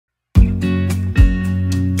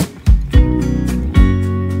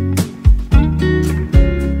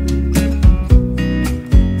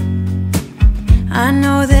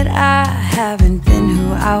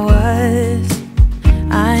I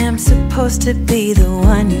am supposed to be the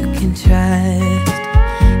one you can trust.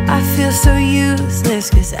 I feel so useless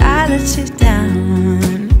cause I let you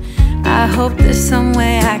down. I hope there's some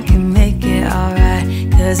way I can make it alright,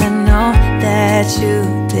 cause I know that you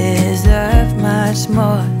deserve much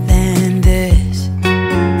more than this.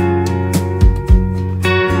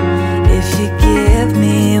 If you give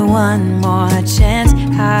me one more chance,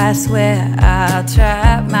 I swear I'll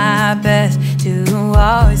try my best to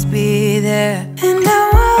always be there. And I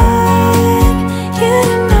want you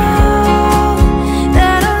to know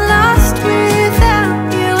that I'm lost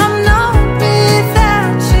without you. I'm not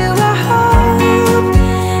without you. I hope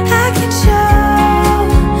I can show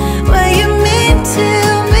what you mean to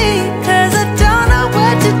me, cause I don't know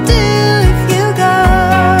what to do if you go.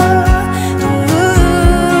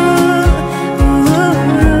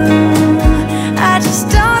 Ooh, I just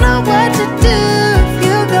don't know what to do if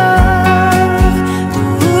you go.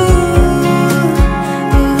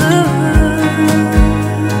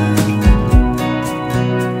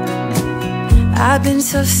 I've been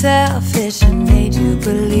so selfish and made you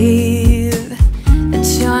believe that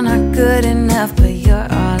you're not good enough, but you're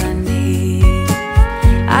all I need.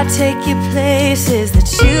 I take you places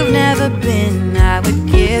that you've never been. I would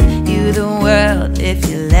give you the world if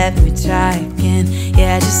you let me try again.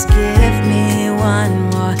 Yeah, just give me one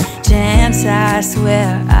more chance. I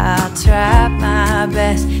swear I'll try my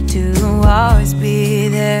best to always be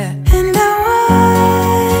there. And I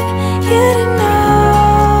want you to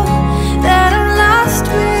know that I'm lost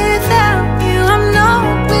without you. I'm not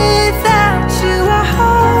without you. I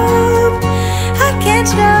hope I can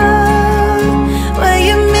show what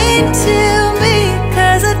you mean to me,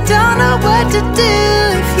 cause I don't know what to do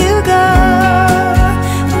if you go.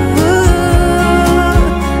 Ooh,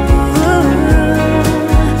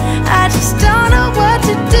 I just don't know what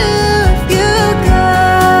to do if you go.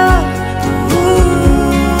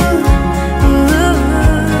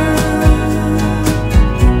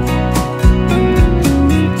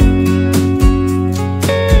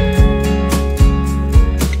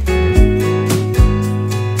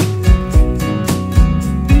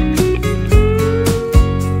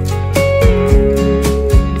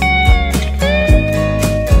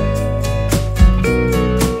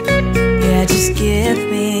 Yeah, just give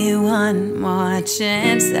me one more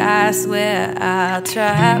chance. I swear I'll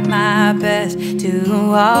try my best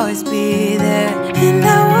to always be there. And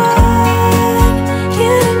I want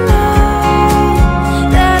you to know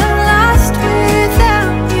that I'm lost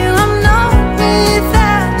without you. I'm not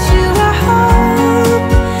without you. I hope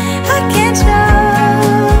I can show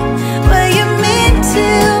what you mean to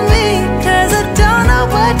me, cause I don't know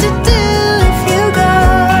what to do if you go.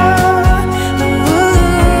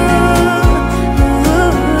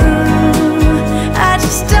 I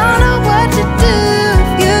just don't know what to do if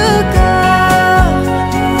you go.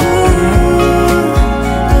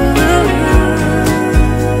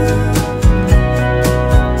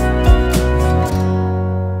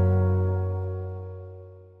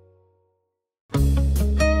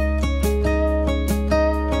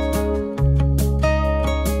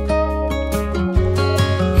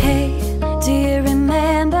 Hey, do you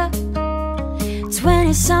remember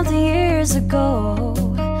 20-something years ago?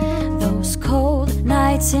 Those cold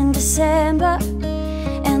nights in December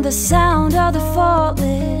and the sound of the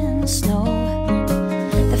falling snow.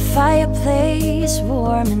 The fireplace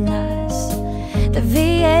warming us, the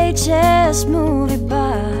VHS movie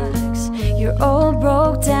box, your old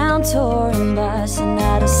broke down touring bus, and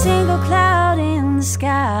not a single cloud in the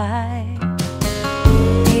sky.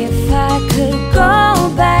 If I could go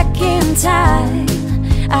back in time,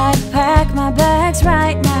 I'd pack my bags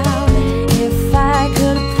right now. If I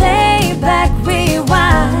could play back,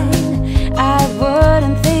 rewind, I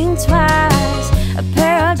wouldn't think twice. A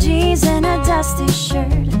pair of jeans and a dusty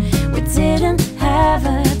shirt, we didn't have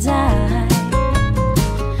a dime.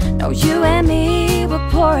 No, you and me were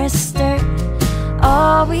poor as dirt,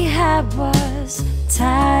 all we had was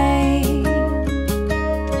time.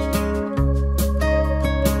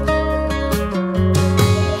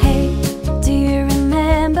 Hey, do you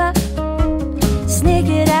remember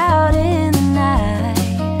sneaking out in the night?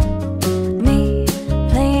 Me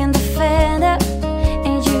playing the Fender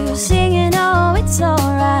and you singing, oh, it's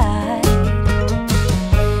alright.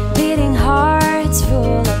 Beating hearts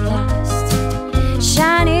full of lust,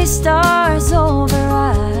 shiny stars over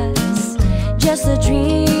us, just a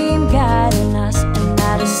dream guiding us, and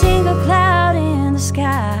not a single cloud in the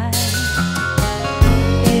sky.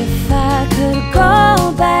 If I could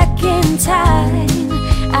go back in time,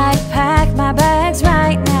 I'd pack my bags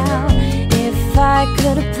right now. If I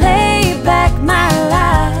could play back my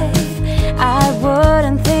life, I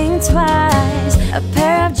wouldn't think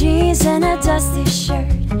jeans and a dusty shirt.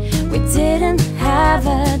 We didn't have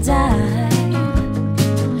a dime.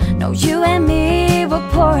 No, you and me were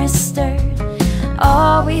poor and stirred.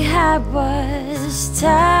 All we had was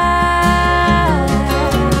time.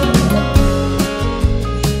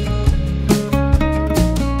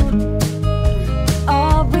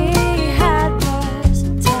 All we had was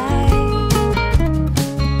time.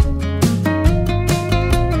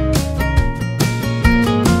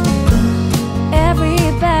 Every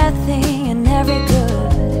bad thing and every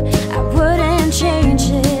good, I wouldn't change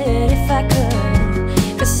it if I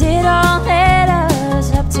could, 'cause it all led us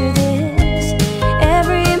up to this.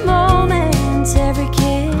 Every moment, every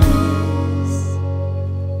kiss.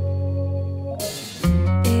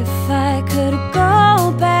 If I could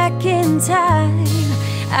go back in time,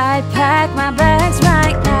 I'd pack my bags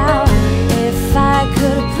right now. If I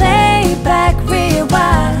could play back,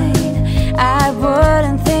 rewind, I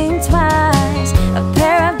wouldn't think twice. A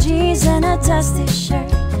pair of jeans and a dusty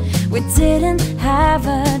shirt. We didn't have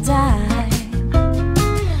a dime.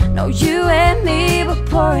 No, you and me were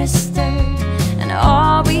poor and stirred, and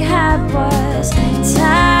all we had was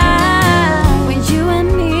time. When you and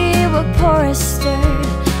me were poor and stirred,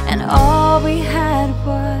 and all we had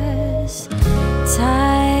was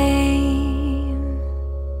time.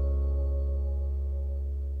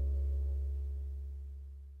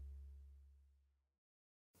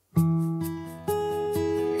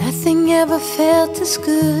 Nothing ever felt as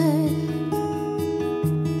good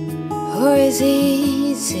or as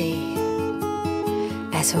easy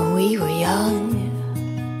as when we were young.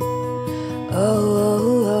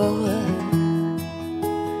 Oh,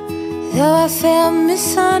 though I felt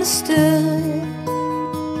misunderstood,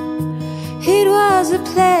 it was a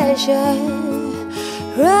pleasure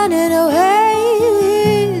running away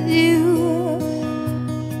with you.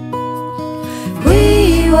 We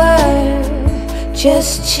were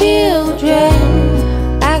just children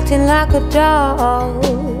acting like a doll,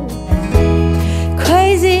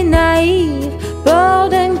 crazy, naive,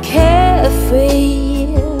 bold and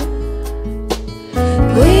carefree.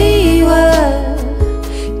 We were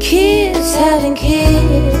kids having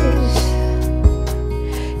kids,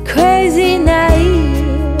 crazy,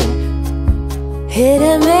 naive. It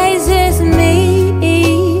amazes me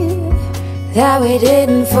that we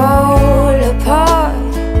didn't fall apart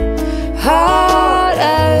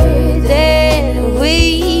harder than we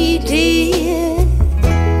did.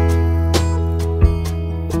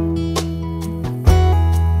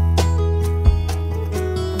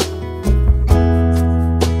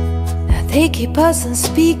 Now they keep us on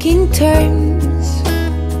speaking terms.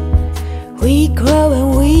 We grow and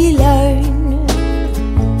we learn.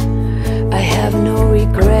 I have no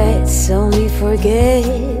regrets, only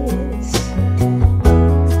forgets.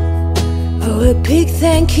 Oh, a big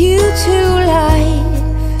thank you to life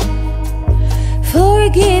for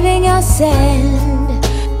giving us sand.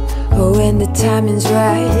 Oh, when the timing's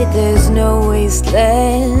right, there's no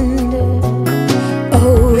wasteland.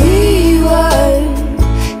 Oh, we were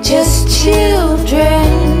just children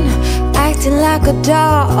acting like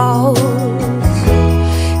adults,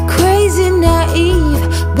 crazy, naive,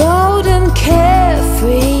 bold and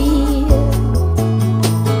carefree.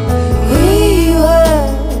 We were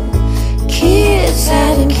kids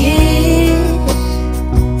having kids,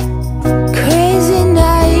 crazy,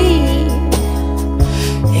 naive.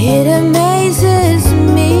 It amazes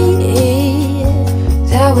me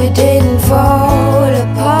that we didn't fall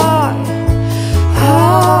apart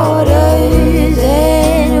harder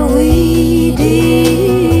than we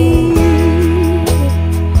did.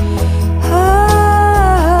 Oh,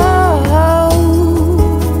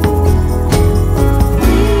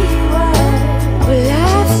 well,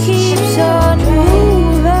 life keeps on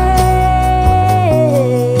moving.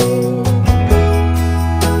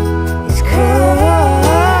 It's cold.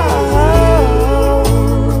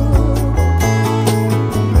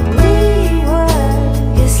 We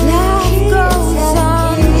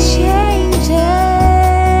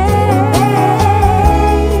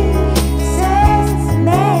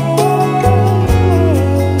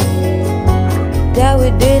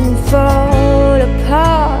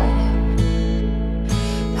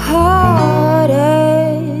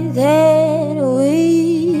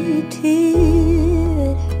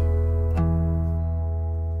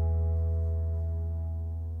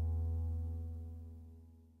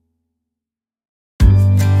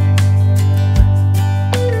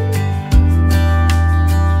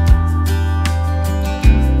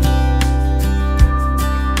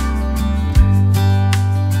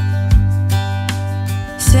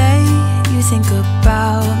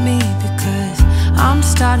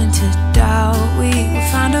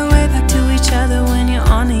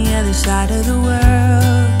other side of the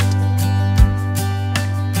world.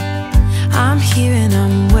 I'm here and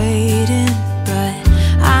I'm waiting, but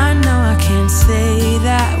I know I can't say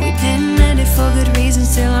that we didn't end it for good reason.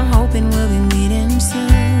 Still I'm hoping we'll be meeting soon.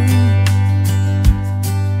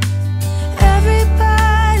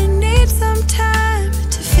 Everybody needs some time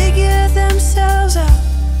to figure themselves out,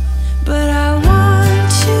 but I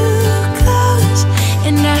want you close,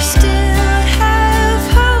 and I still have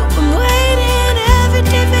hope. I'm waiting every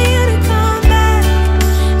day for you to come back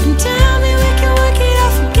and tell me we can work it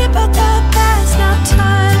out, forget about the past. Now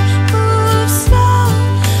time moves slow,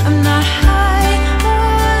 I'm not high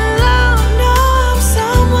or low, no, I'm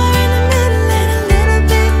somewhere in the middle and a little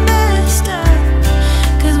bit messed up,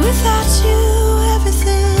 'cause without you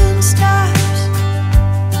everything stops.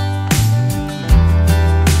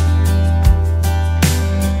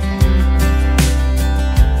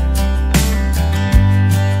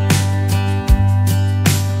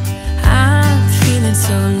 I'm feeling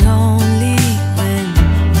so lonely when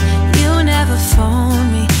you never phone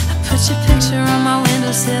me. I put your picture on my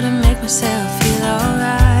windowsill to make myself feel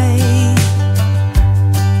alright,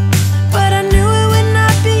 but I knew it would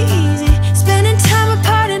not be easy, spending time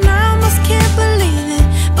apart, and I almost can't believe it.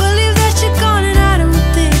 Believe that you're gone, and I don't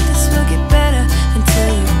think this will get better until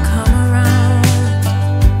you come around.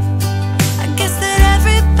 I guess that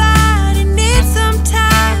everybody needs some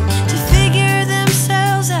time to figure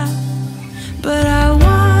themselves out, but I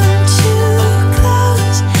want you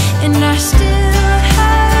close, and I still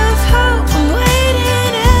have hope. I'm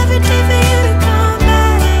waiting every day for you to come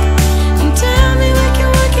back and tell me we can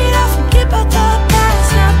work it out, forget about the past.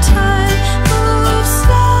 Now time moves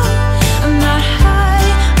slow, I'm not high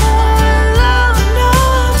or low, no,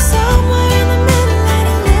 I'm somewhere in the middle and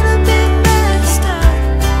a little bit messed up,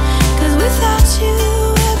 'cause without you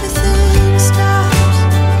everything stops.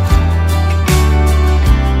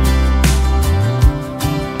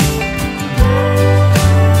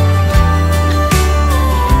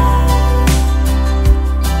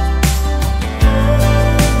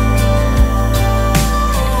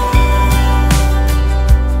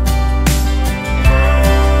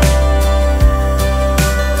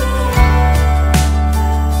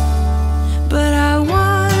 But I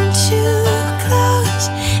want you close,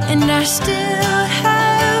 and I still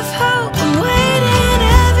have hope. I'm waiting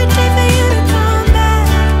every day for you to come back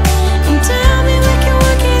and tell me we can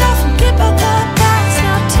work it out, forget about the past.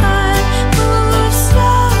 Now time moves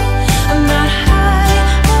slow, I'm not high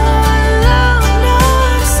or low, no,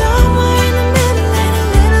 I'm somewhere in the middle and a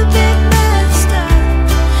little bit messed up,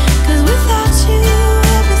 'cause without you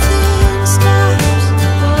everything stops.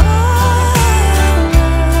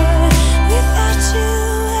 Without you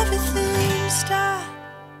everything stops.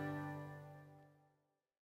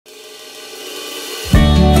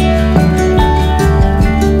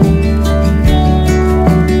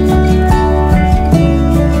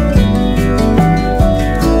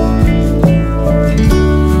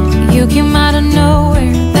 You came out of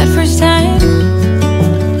nowhere that first time.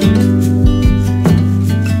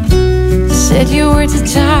 Said you were too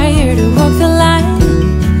tired to walk the line.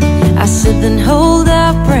 I said then hold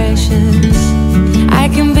up, precious, I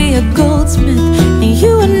can be a goldsmith and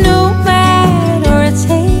you a nomad or a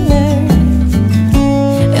tailor,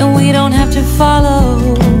 and we don't have to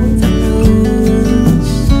follow the rules.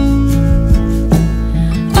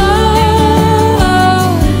 Oh,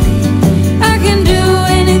 I can do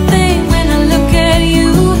anything when I look at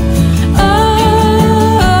you.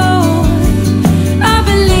 Oh, I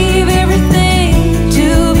believe everything to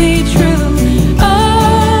be true.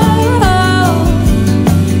 Oh,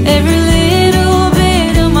 every little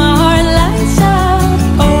bit of my heart lights up.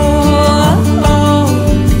 Oh,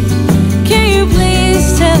 can you please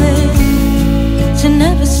tell it to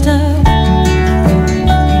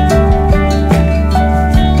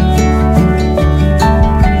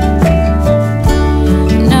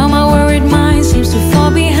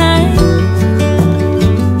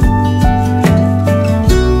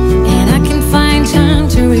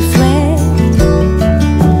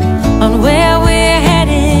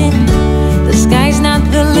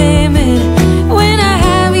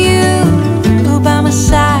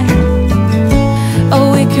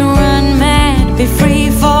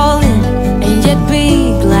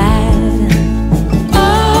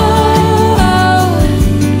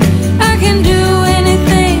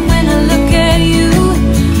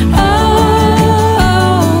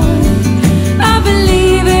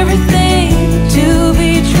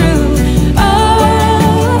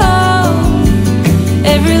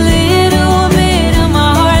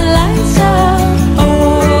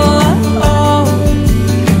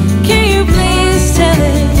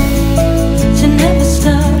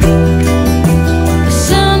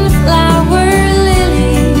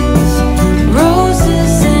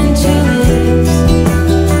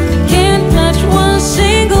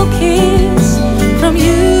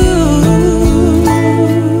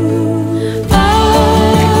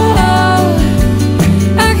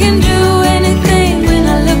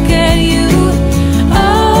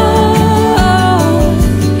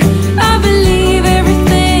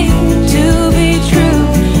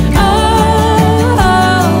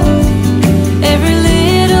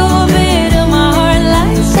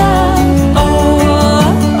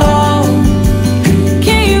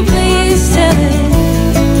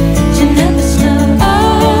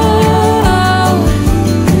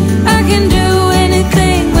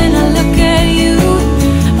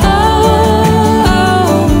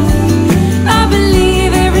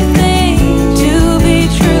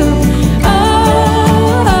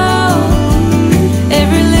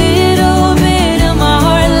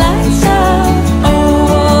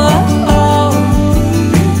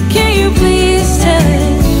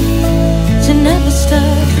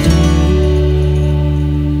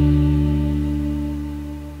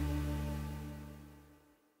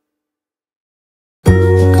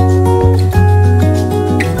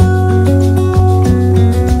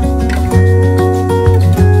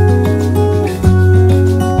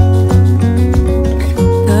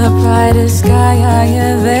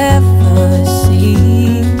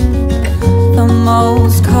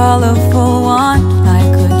most colorful one,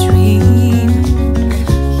 like a dream.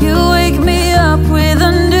 You wake me up with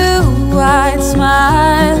a new white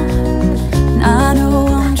smile, and I know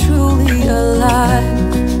I'm truly alive.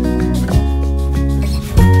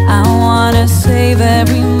 I wanna save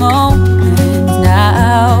every moment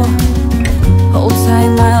now. Hold tight,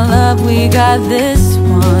 my love, we got this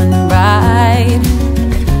one right.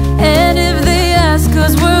 And if they ask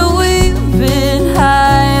us where we've been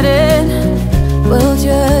hiding, we'll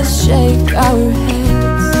just shake our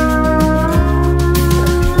heads.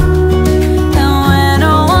 And when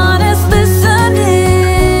no one is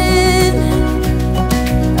listening,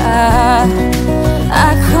 I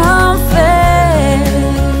confess,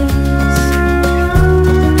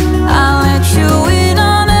 I'll let you in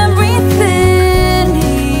on everything,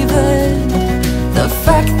 even the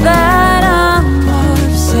fact that I'm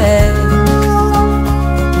obsessed.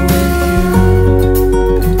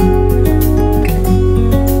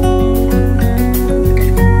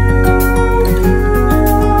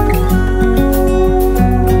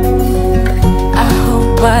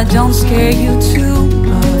 I don't scare you too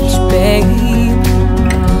much, babe.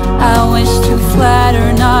 I wish to flatter,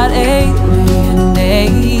 not alienate.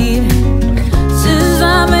 Since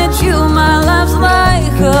I met you, my life's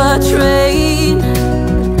like a train,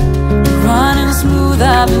 running smooth,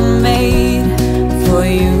 I've been made for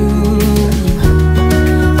you.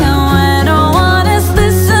 And when no one is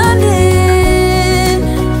listening,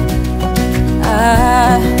 I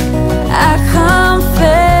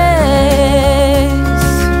confess,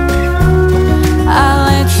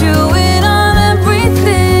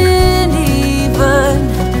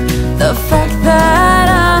 the fact that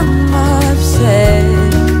I'm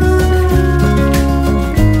obsessed,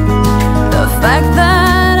 the fact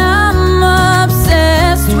that I'm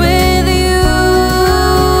obsessed with you,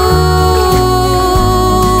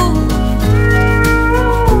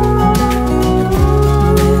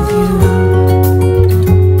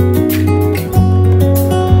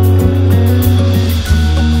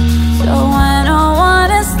 So when no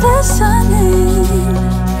one is listening,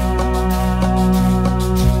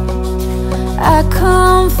 I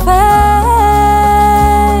confess,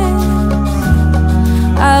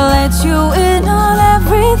 I let you in on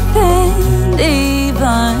everything,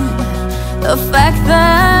 even the fact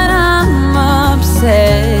that I'm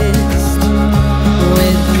obsessed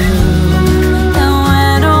with you. And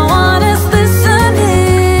when no one is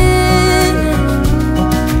listening,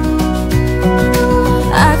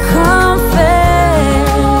 I confess,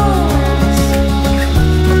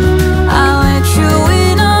 I let you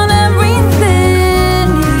in on everything,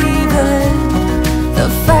 the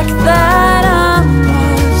fact that I'm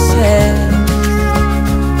obsessed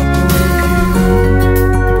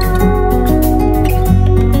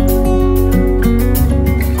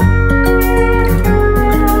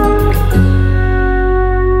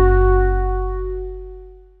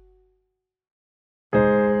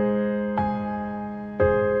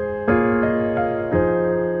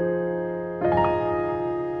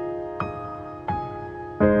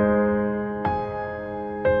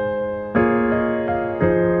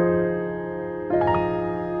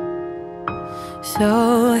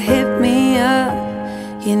So hit me up,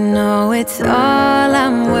 you know it's all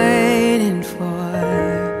I'm waiting for.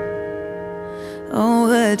 Oh,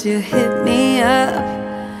 would you hit me up?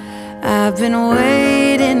 I've been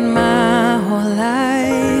waiting my whole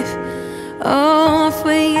life, oh,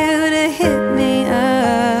 for you to hit me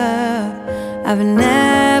up. I've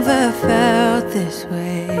never felt this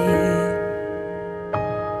way.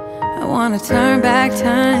 I wanna turn back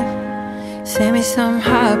time, send me some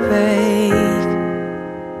heartbreak.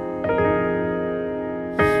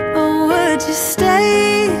 Would you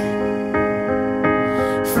stay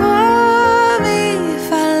for me if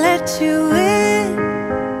I let you in?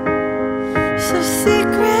 So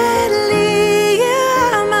secretly,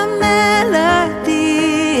 yeah, my melody,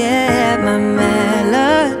 yeah, my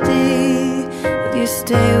melody. Would you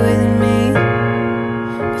stay with me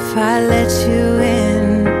if I let you in?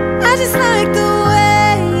 I just like the way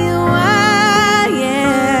you are,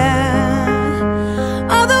 yeah.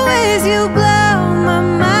 All the ways you blow my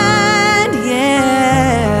mind.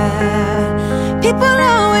 People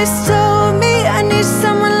always told me I need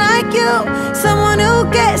someone like you, someone who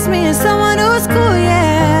gets me and someone who's cool,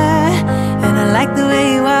 yeah. And I like the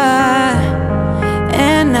way you are,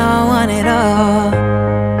 and now I want it all.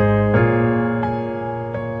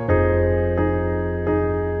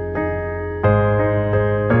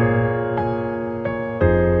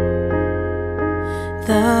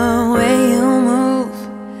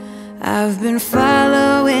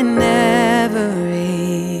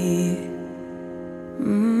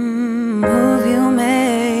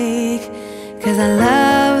 'cause I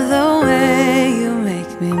love the way you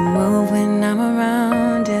make me move when I'm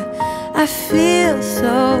around you. I feel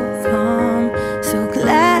so calm, so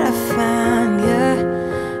glad I found you.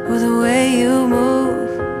 With the way you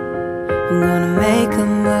move, I'm gonna make a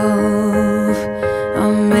move.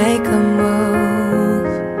 I'll make a move.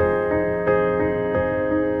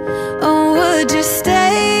 Oh, would you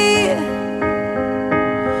stay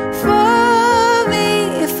for me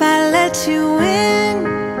if I let you in?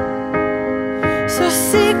 So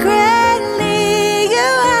secretly, you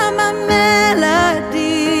are my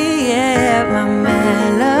melody, yeah, my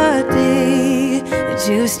melody. Would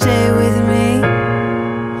you stay with me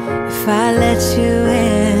if I let you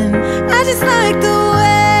in? I just like the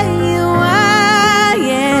way you are,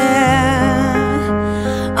 yeah.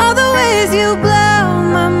 All the ways you blow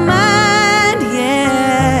my mind,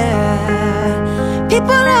 yeah.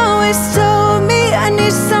 People always told me I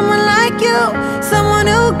need someone like you, someone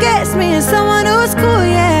who gets me and someone who's cool,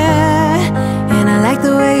 yeah. And I like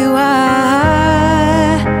the way you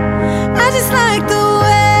are. I just like the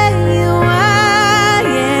way you are,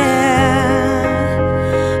 yeah.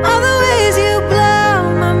 All the ways you blow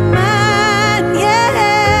my mind,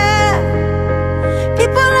 yeah.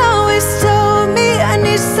 People always told me I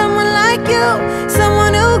need someone like you,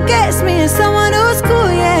 someone who gets me and someone who's cool,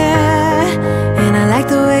 yeah. And I like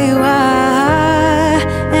the way you are,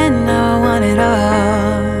 and now I want it all.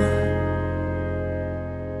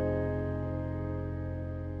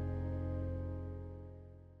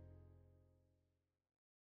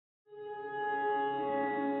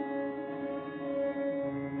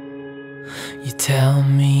 You tell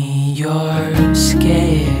me you're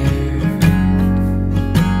scared.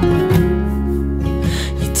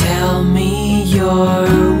 You tell me you're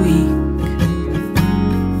weak,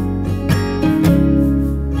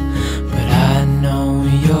 but I know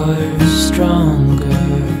you're stronger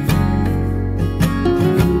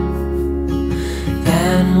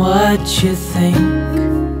than what you think.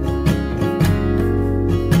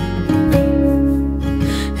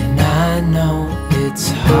 And I know it's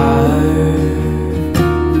hard.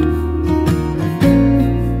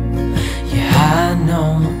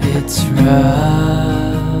 It's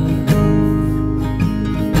rough,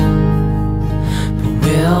 but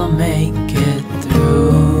we'll make it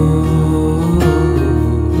through,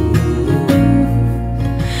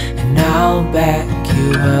 and I'll back you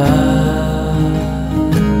up.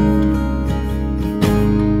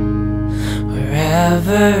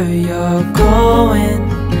 Wherever you're going,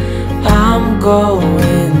 I'm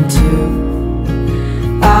going too.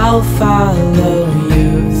 I'll follow you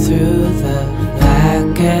through the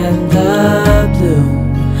black and the blue.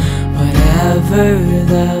 Whatever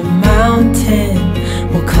the mountain,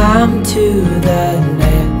 we'll climb to the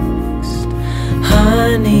next.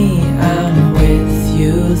 Honey, I'm with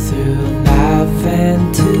you through life and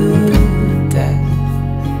to death.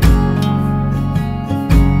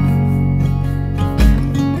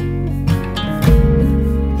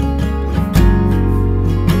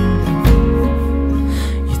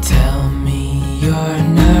 You tell me you're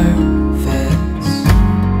nervous.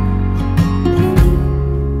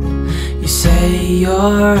 You say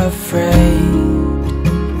you're afraid.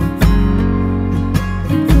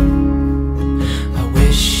 I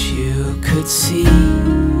wish you could see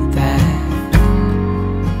that.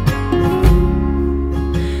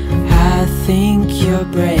 I think you're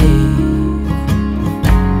brave,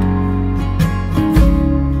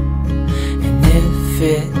 and if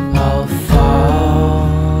it all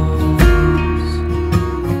falls,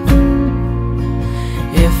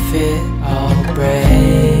 if it all breaks,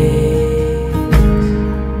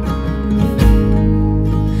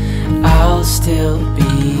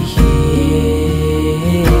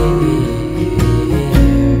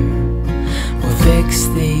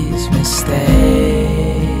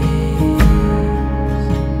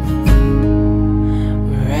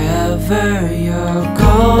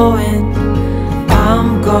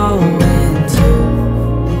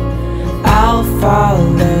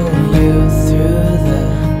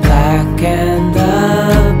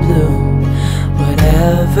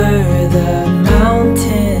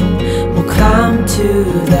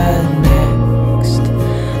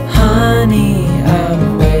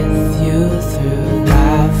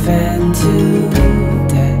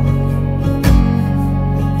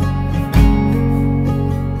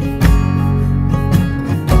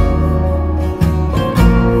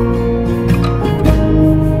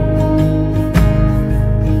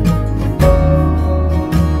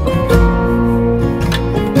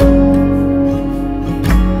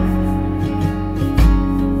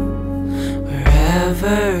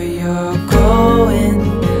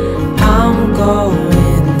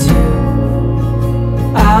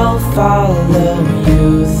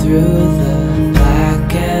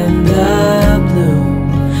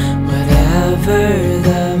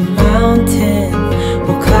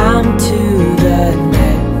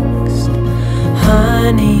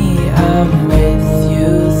 honey, I'm with you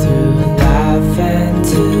through life and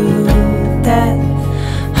to death.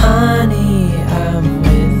 Honey, I'm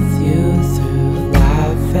with you through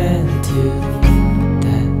life and to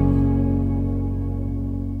death.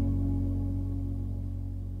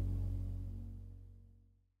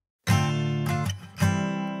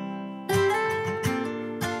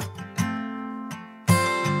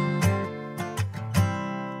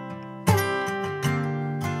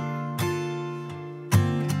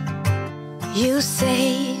 You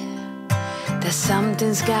say that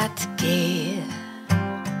something's got to give.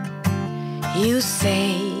 You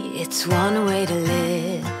say it's one way to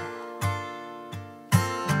live.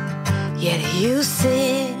 Yet you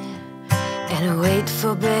sit and wait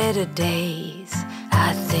for better days.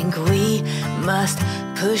 I think we must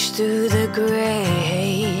push through the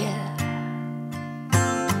gray.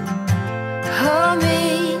 Hold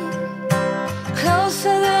me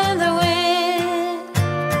closer than the wind.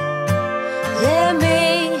 Let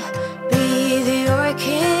me be the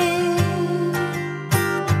orchid.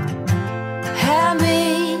 Have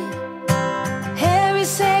me every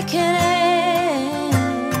second,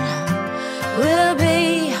 and we'll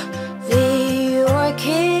be the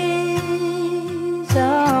orchid.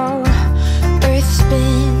 Oh, earth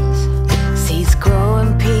spins, seeds grow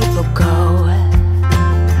and people go.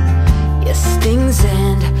 Yes, things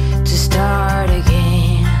end to start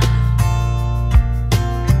again.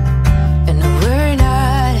 And we're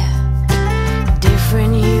not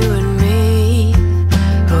different, you and me.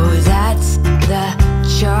 Oh, that's the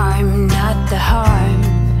charm, not the harm.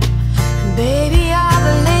 Baby, I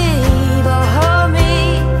believe. Oh, hold me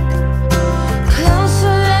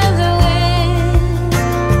closer than the wind.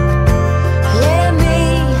 Let me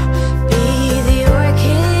be the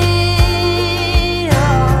orchid.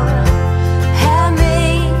 Oh, have me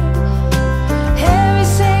every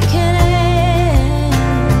second, and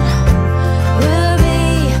we'll be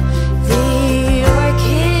the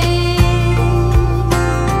orchid.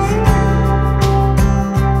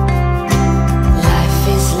 Life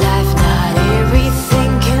is life, not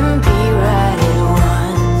everything can be right at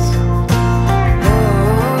once.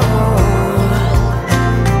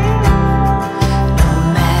 No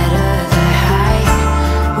matter the height,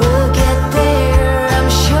 we'll get there, I'm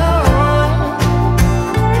sure.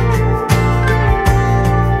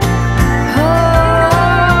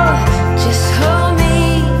 Oh, just hold me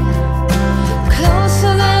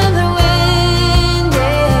closer than the wind.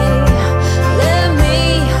 Yeah. Let me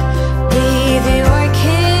be the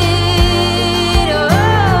orchid.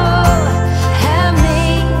 Oh, have me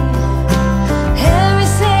every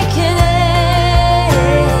second,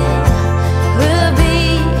 and we'll be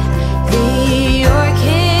the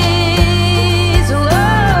orchids. Oh,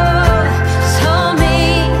 just hold me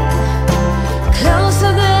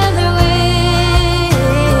closer than the wind.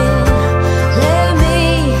 Let me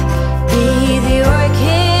be the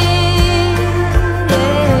orchid.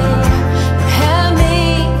 Have me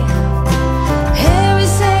every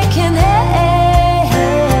second, and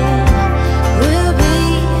we'll be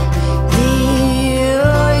the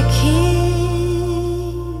orchids.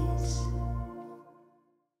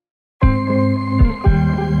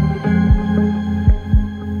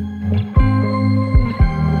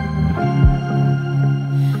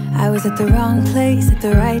 I was at the wrong place at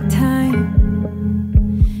the right time,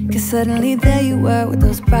 'cause suddenly there you were with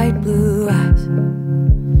those bright blue eyes.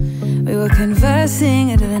 We were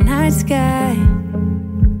conversing under the night sky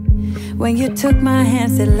when you took my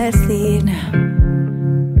hand, said let's leave now.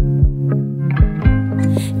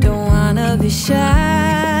 Don't wanna be shy,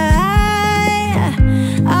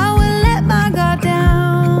 I will let my guard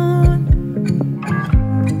down.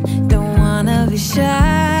 Don't wanna be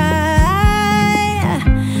shy,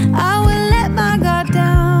 I will let my guard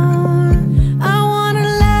down. I wanna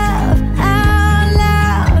laugh out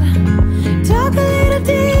loud, talk a little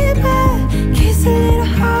deeper, kiss a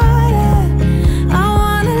little harder. I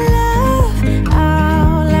wanna laugh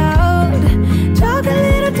out loud, talk a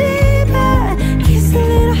little deeper, kiss a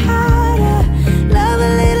little harder, love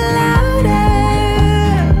a little louder,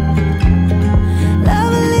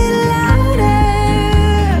 love a little louder.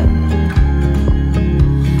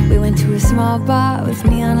 We went to a small bar with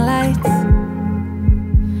neon lights,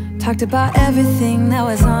 talked about everything that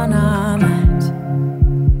was on our minds.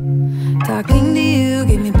 Talking to you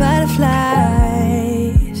gave me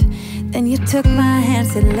butterflies. Then you took my hand,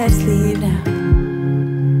 said let's leave now.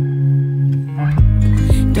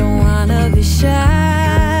 Don't wanna be shy,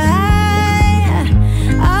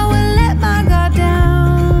 I will let my guard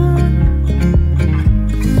down.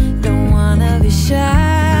 Don't wanna be shy,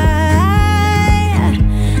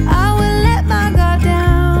 I will let my guard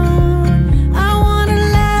down. I wanna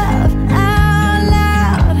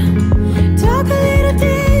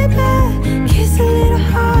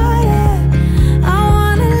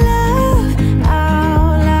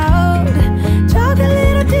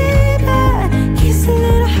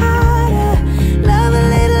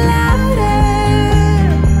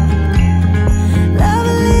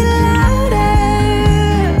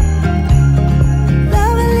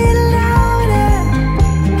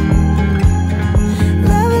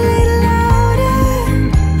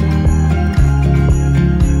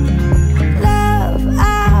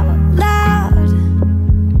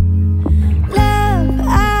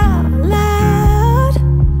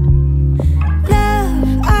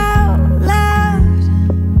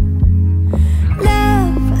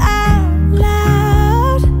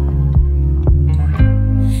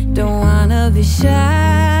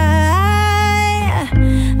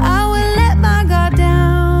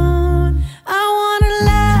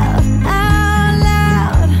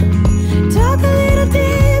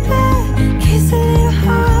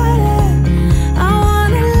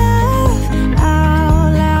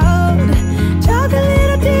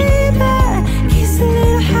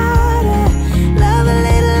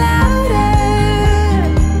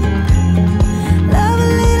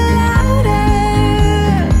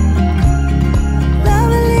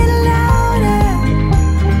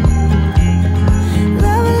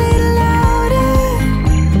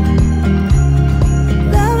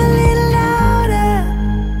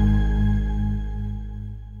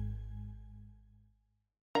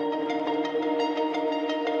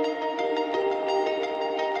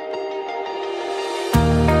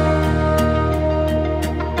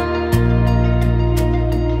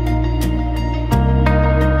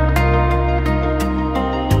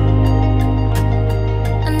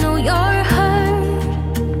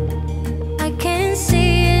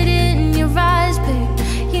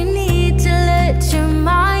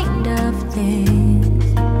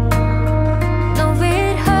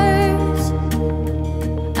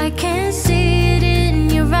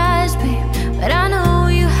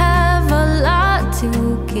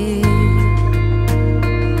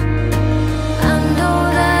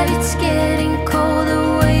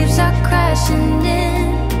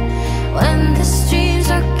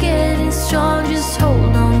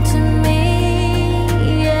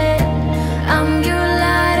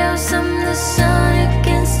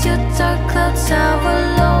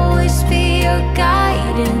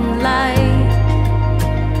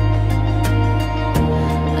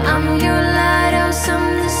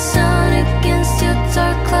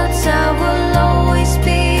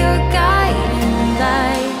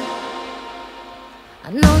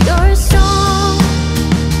you're strong.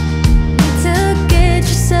 Need to get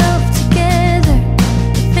yourself together.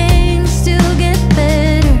 Things still get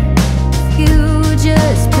better if you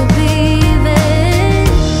just believe it.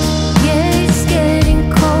 Yeah, it's getting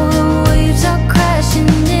cold, the waves are crashing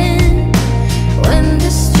in. When the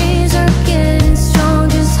streams are getting strong,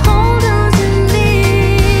 just hold on to me.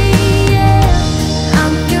 Yeah,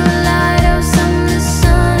 I'm your lighthouse, I'm the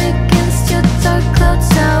sun against your dark clouds.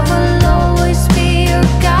 I will always be your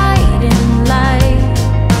guiding light.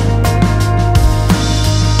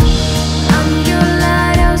 I'm your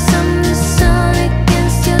lighthouse, I'm the sun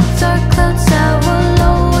against your dark clouds. I will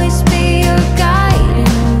always be your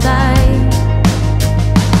guiding light.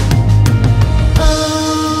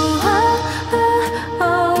 Oh, oh, oh,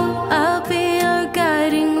 oh, I'll be your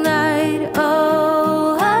guiding light.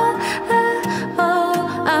 Oh, oh, oh, oh,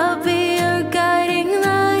 I'll be your guiding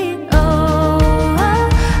light. Oh, oh,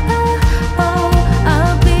 oh, oh,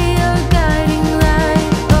 I'll be your guiding light.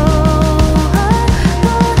 Oh, oh,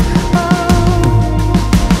 oh, oh.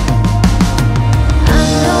 I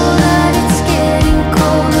know that it's getting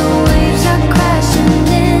cold, the waves are crashing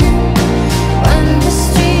in. When the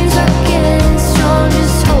streams are getting strong,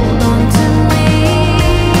 just hold on to me.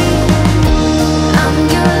 I'm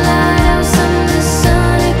your lighthouse, I'm the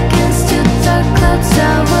sun against your dark clouds.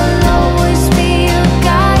 I will always be your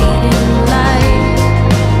guiding light.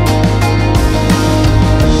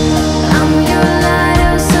 I'm your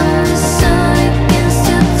lighthouse, I'm the sun against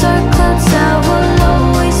your dark clouds. I will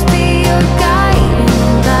always be your guiding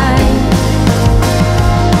light.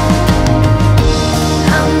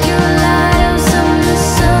 I'm your lighthouse, I'm the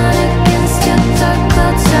sun against your dark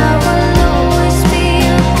clouds. I will always be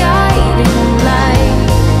your guiding light.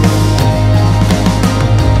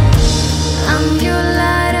 I'm your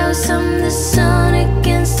lighthouse, I'm the sun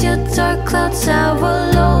against your dark clouds. I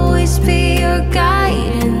will always be your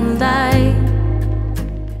guiding light.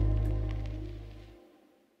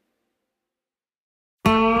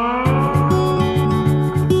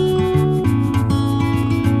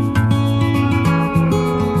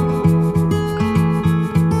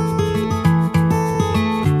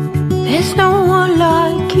 There's no one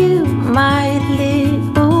like you, my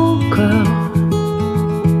little girl.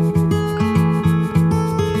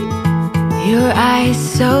 Your eyes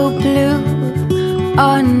so blue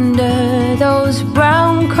under those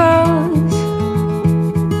brown curls.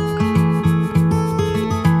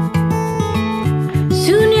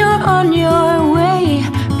 Soon you're on your way,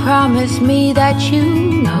 promise me that you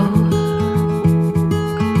know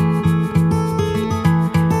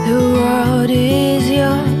the world is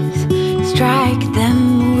yours. Strike them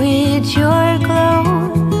with your glow.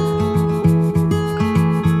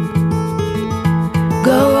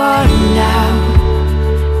 Go on now,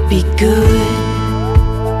 be good,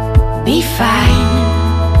 be fine.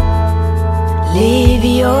 Live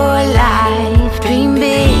your life, dream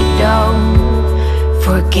big, don't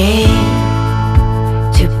forget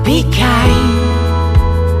to be kind.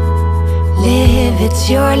 Live, it's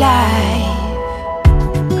your life.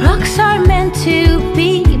 Rocks are meant to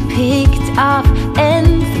be picked up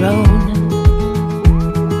and thrown.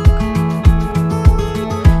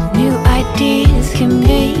 New ideas can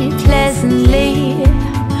be pleasantly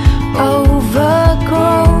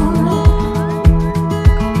overgrown.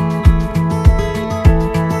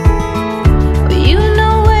 But you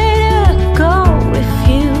know where to go if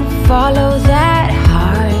you follow that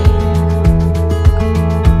heart.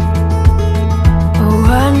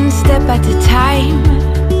 One step at a time,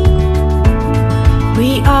 we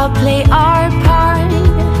all play our part.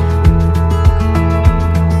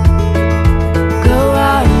 Go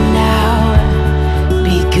on now,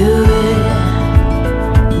 be good,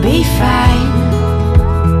 be fine.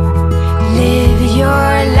 Live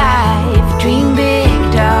your life, dream big,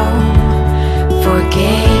 don't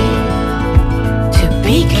forget to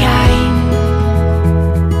be kind.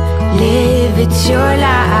 Live, it's your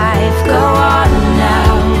life. Go on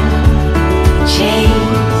now,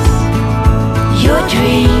 chase your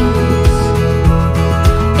dreams.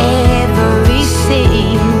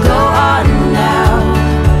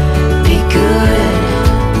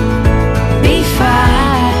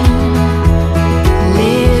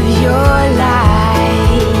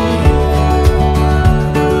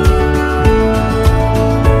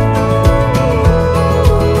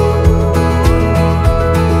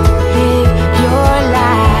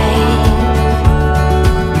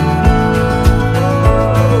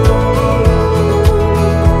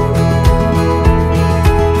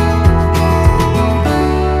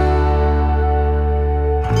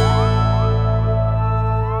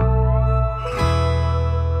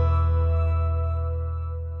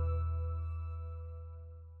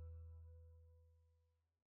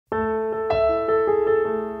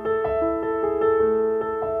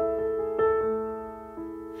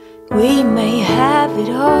 we may have it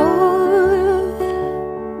all.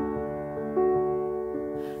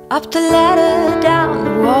 Up the ladder, down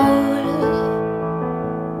the wall,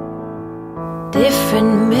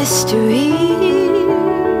 different mysteries,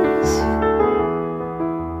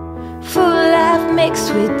 full life mixed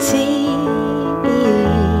with tears.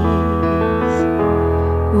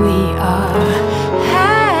 We are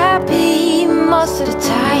happy most of the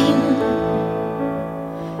time,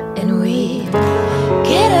 and we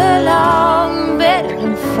get along better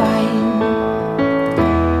than fine.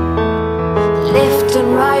 Left and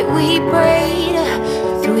right we braid,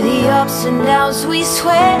 through the ups and downs we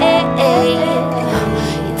sway.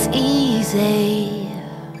 It's easy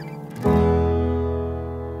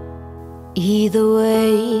either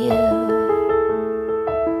way.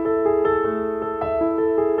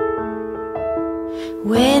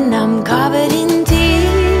 When I'm covered in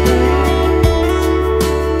tears,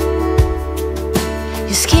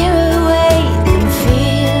 you scare away them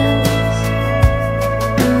fears.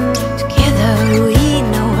 Together we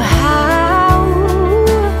know how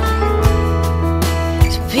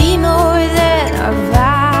to be more than our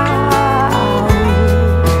vows.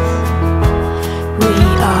 We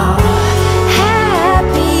are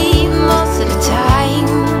happy most of the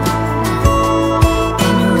time,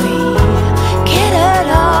 and we get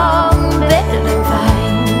along better than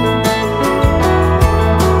fine.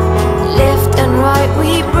 Left and right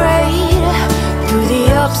we braid, through the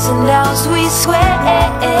ups and downs we sway.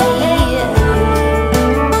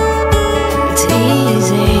 It's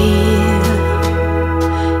easy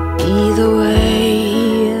either way.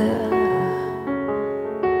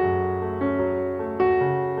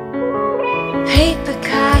 Paper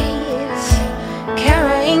kites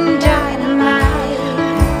carrying dynamite.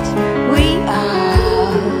 We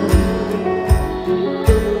are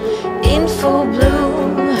in full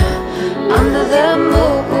bloom under the moon.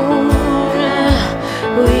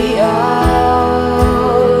 We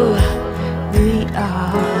are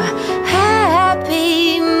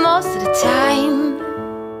happy most of the time,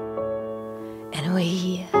 and we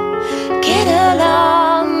get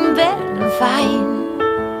along better than fine.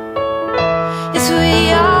 Yes, we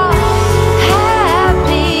are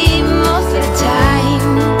happy most of the time.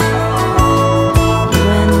 You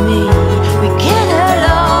and me, we get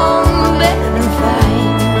along better than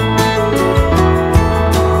fine.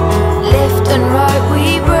 Left and right we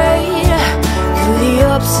braid, through the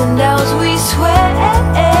ups and downs we sway.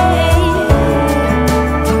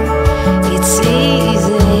 It's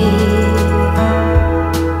easy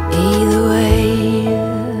either way.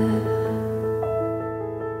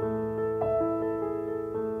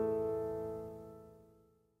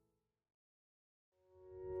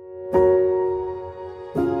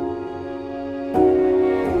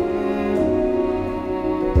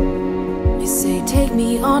 You say take me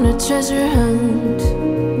on a treasure hunt.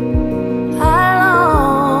 I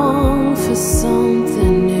long for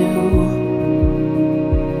something new.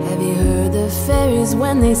 Have you heard the fairies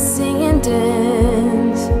when they sing and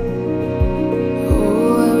dance?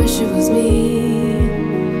 Oh, I wish it was me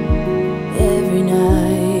every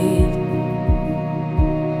night.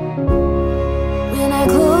 When I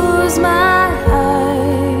close my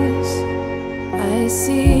eyes, I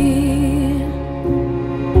see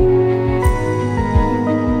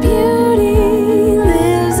beauty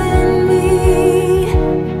lives in me.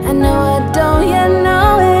 I know I don't yet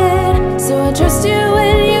know it, so I trust you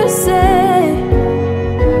when you say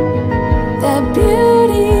that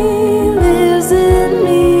beauty lives in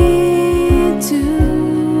me.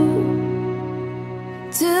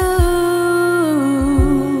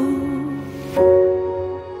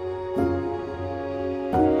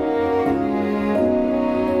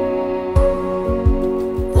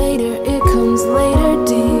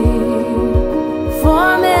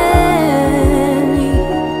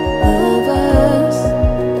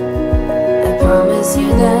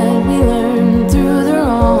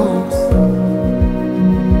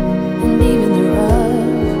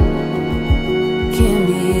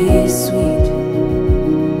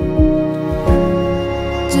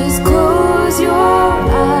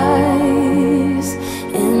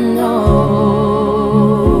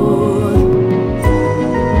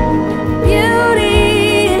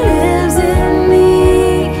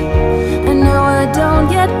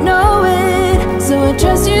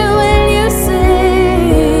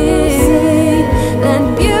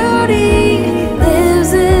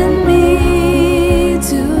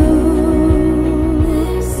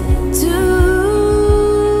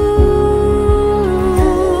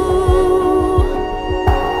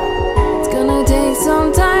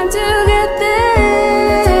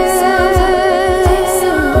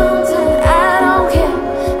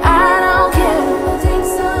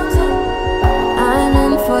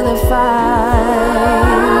 the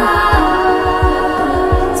fight.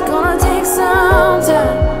 It's gonna take some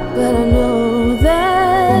time, but I know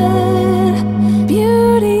that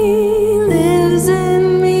beauty lives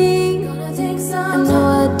in me. I know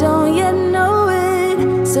I don't yet know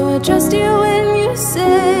it, so I trust you when you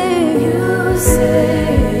say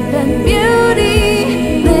that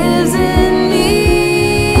beauty lives in me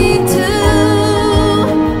too.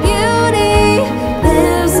 Beauty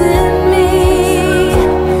lives in me.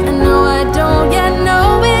 I know I don't yet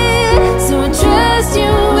know it, so I trust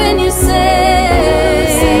you when you say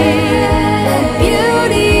that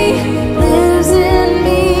beauty lives in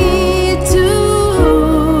me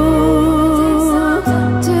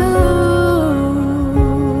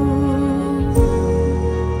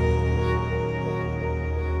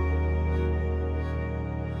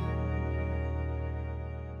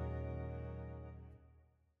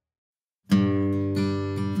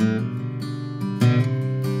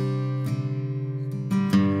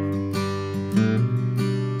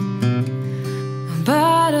A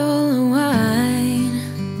bottle of wine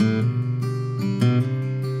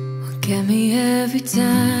will get me every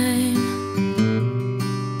time.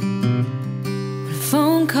 One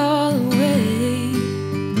phone call away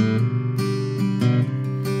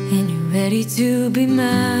and you're ready to be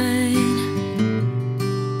mine.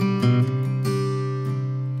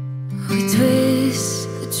 We twist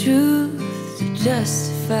the truth to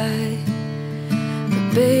justify, but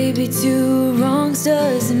baby, two wrongs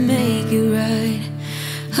doesn't make it right.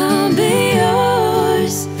 I'll be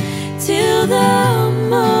yours till the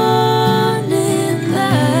morning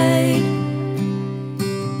light.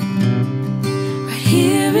 Right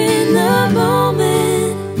here in the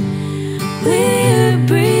moment, we're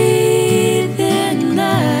breathing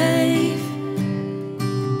life.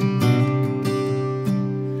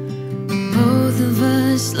 Both of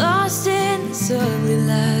us lost in this ugly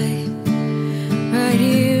life. Right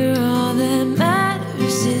here, all that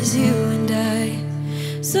matters is you and I.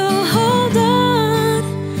 So hold on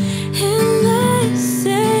and let's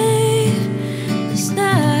say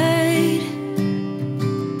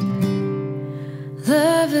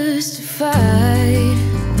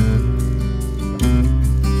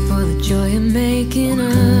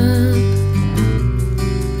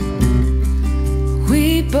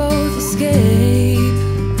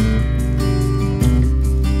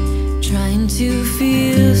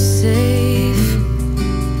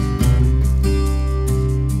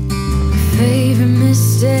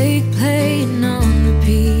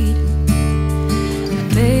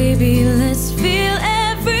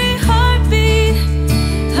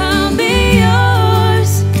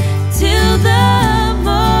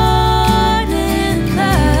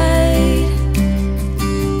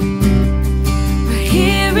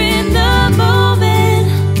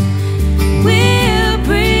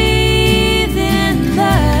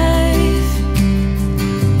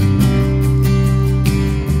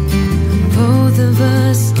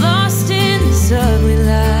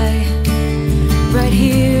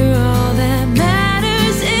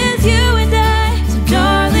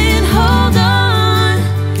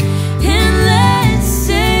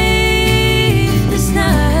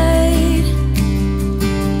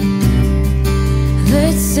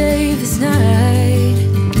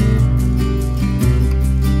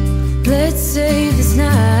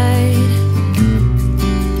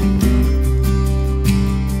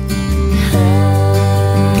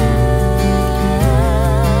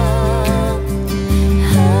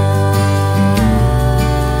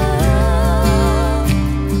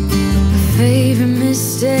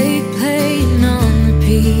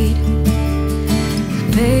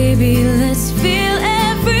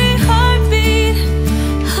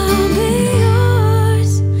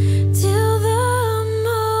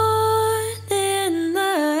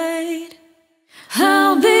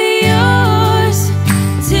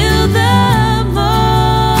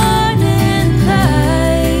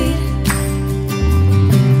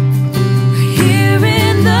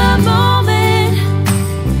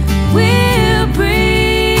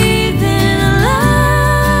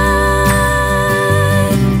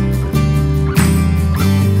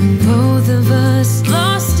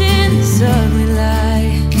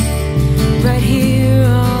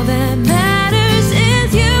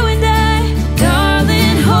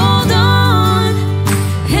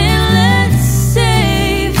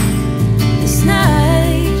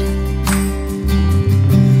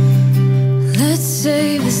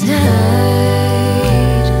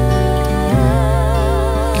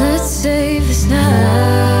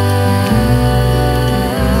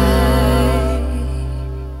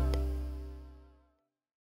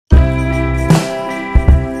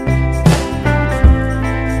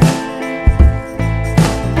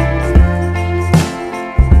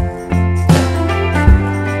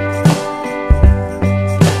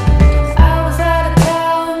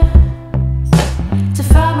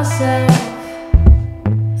myself,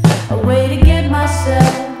 a way to get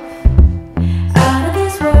myself out of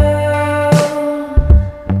this world.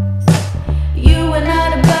 You were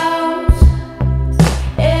not about,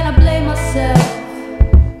 and I blame myself.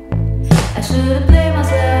 I should've blamed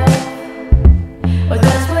myself, but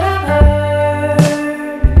that's what I've heard.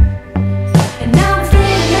 And now I'm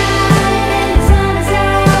staying out and the sun is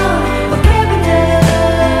out. What can we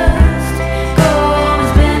just go and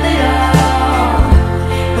spend it all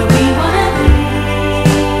where we wanna be?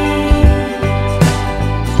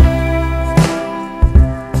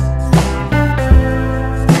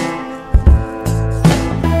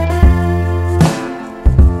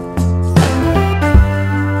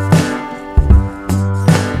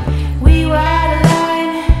 We were out of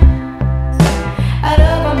line, out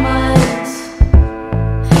of our minds.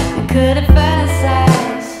 We couldn't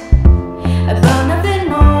fantasize about nothing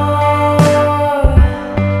more.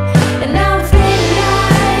 And now it's late at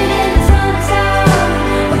night and the sun is out.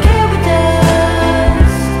 What can we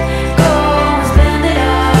just go and spend it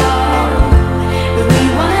all where we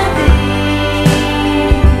wanna be?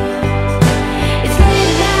 It's late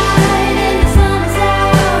at night and the sun is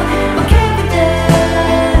out. What can we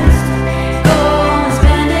just go and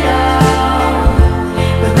spend it all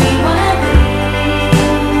where we wanna be?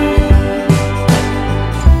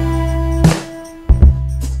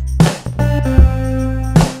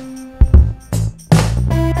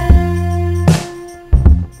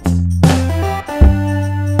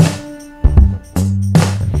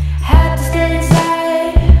 Had to stay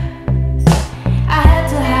inside, I had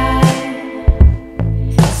to hide.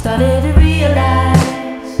 Started to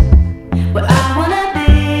realize where I wanna be.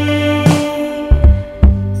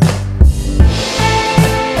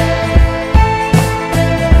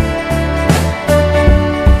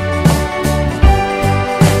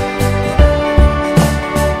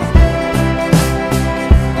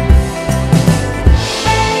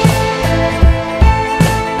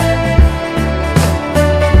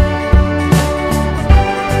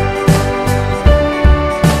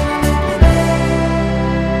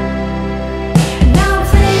 And now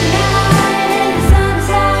it's late at night and the sun is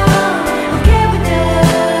out. What can we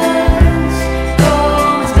just go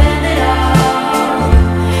and spend it all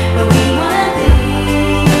where we wanna be?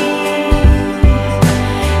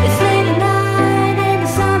 It's late at night and the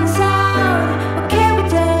sun is out. What can we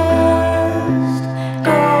just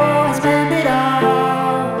go and spend it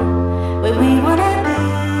all where we wanna be?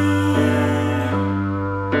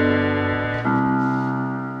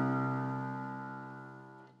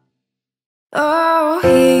 Oh,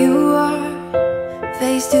 here you are,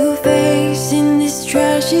 face to face in this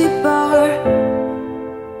trashy bar.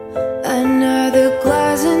 Another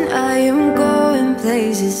glass and I am going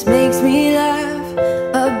places. Makes me laugh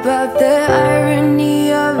about the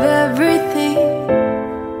irony of everything.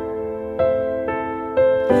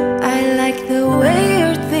 I like the way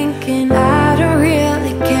you're thinking. I don't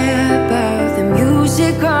really care about the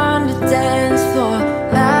music on the dance floor.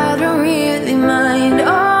 I don't really mind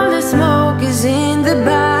all the smoke is in the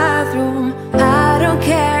bathroom. I don't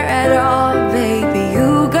care at all, baby.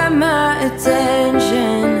 You got my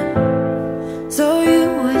attention. So you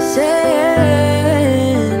were saying,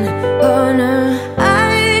 oh no,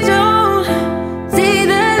 I don't see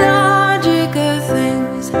the logic of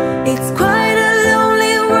things. It's quite a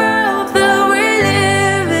lonely world that we're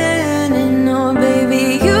living in. Oh baby,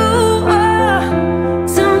 you are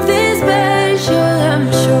something special, I'm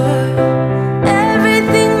sure.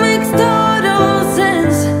 Everything makes total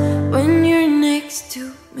sense when you're next to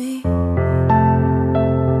me.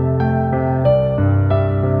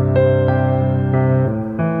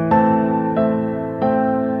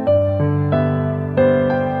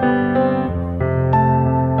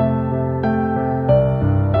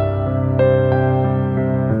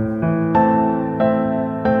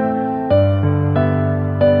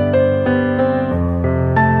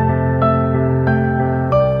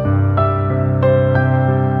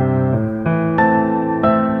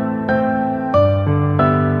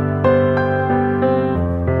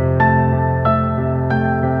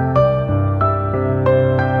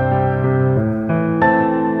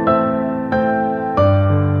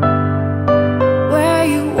 Where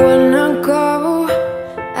you wanna go?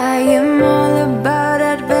 I am all about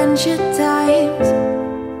adventure times.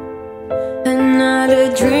 Another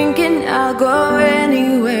drink and I'll go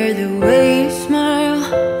anywhere. The way you smile,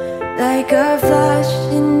 like a flash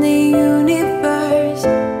in the universe.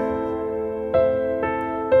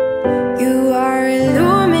 You are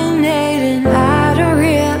illuminating. I don't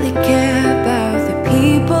really care about the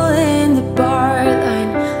people in the bar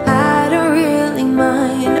line. I don't really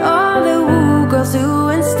mind all the woo girls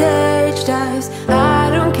doing stage dives. I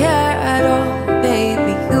don't care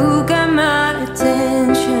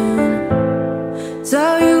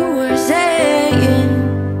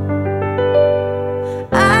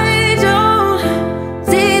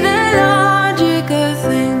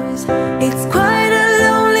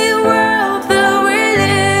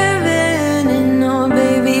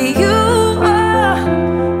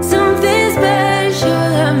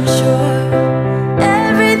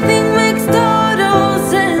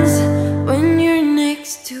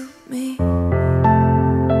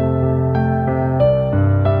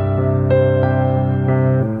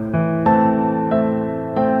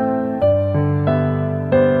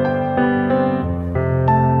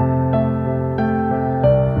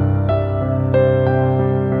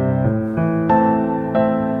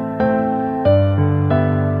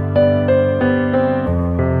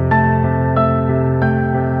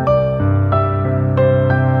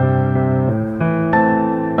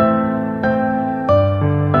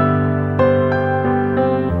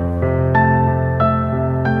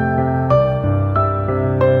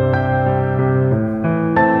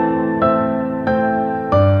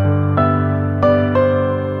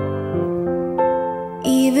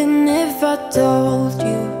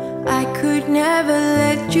could never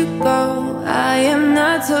let you go. I am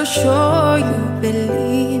not so sure you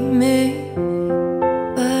believe me,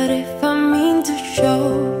 but if I mean to show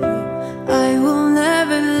you, I will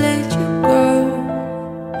never let you go.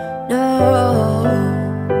 No,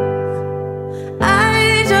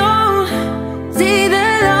 I don't see the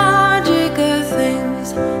logic of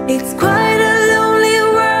things. It's quite a lonely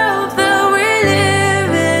world that we're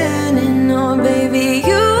living in. Oh baby,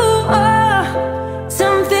 you are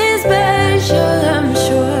something special, I'm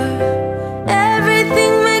sure.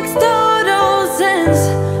 Everything makes total sense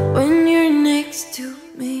when you're next to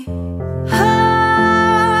me.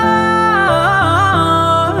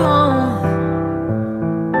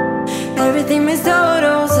 Everything makes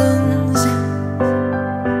total sense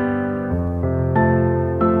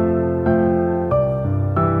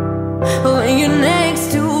when you're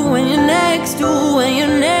next to, when you're next to, when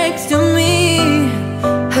you're next to me.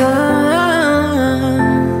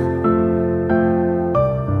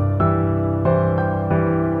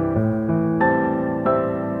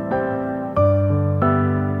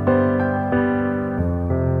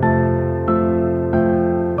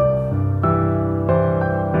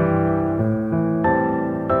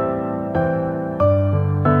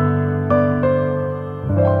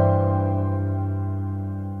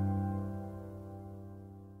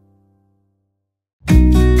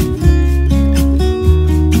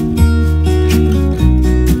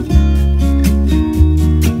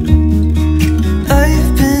 I've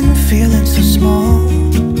been feeling so small.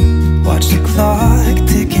 Watch the clock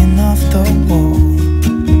ticking off the wall.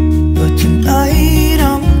 But tonight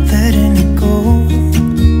I'm letting it go.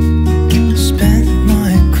 Spend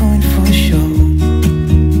my coin for sure.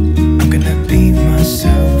 I'm gonna be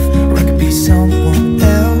myself, or I could be someone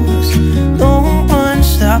else. No one's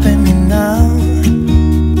stopping me now.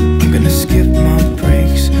 I'm gonna skip my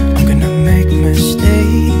breaks, I'm gonna make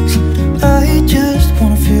mistakes. I just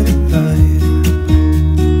wanna feel alive.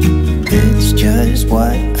 It's just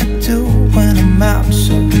what I do when I'm out,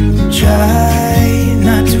 so try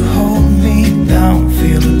not to hold me down.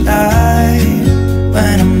 Feel alive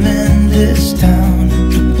when I'm in this town.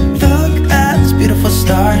 Look at these beautiful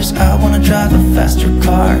stars. I wanna drive a faster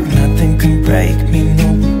car. Nothing can break me,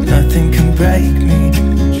 no, nothing can break me.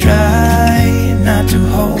 Try not to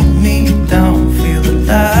hold me down. Feel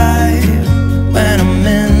alive when I'm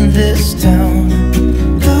in this town.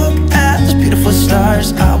 Look at these beautiful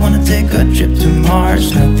stars. I wanna take a trip to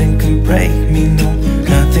Mars. Nothing can break me, no,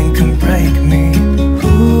 nothing can break me.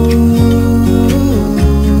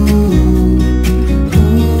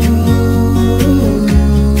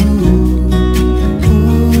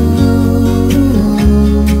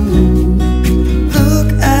 Look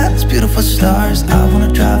at these beautiful stars. I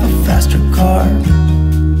wanna drive a faster car.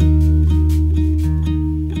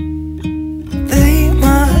 Lay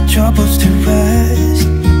my troubles to rest.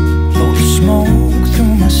 Blow the smoke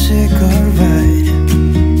through my cigarette.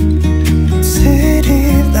 City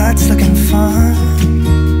lights looking fine,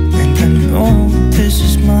 and I know this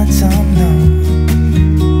is my time now.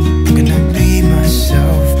 I'm gonna be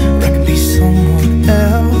myself, or I could be someone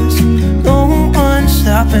else. No one's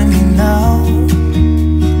stopping me now.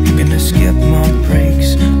 I'm gonna skip my breaks,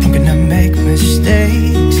 I'm gonna make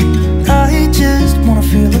mistakes. I just wanna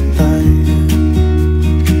feel alive.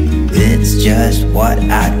 It's just what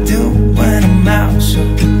I do when I'm out, so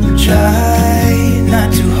try not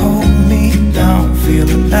to hold me down. Feel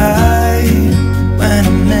alive when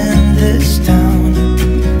I'm in this town.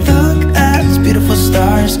 Look at these beautiful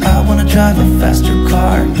stars. I wanna drive a faster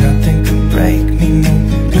car. Nothing can break me, no,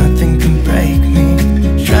 nothing can break me.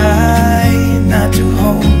 Try not to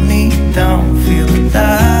hold me down. Feel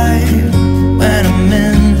alive when I'm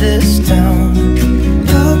in this town.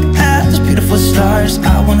 Look at these beautiful stars.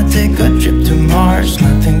 I wanna take a trip to Mars.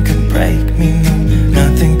 Nothing can break me, no,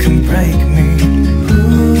 nothing can break me.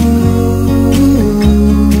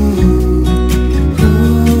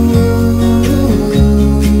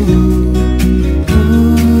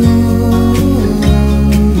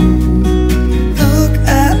 Look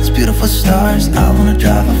at these beautiful stars. I wanna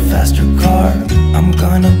drive a faster car. I'm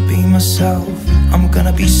gonna be myself, I'm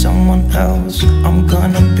gonna be someone else. I'm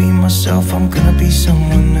gonna be myself, I'm gonna be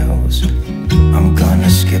someone else. I'm gonna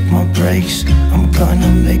skip my breaks, I'm gonna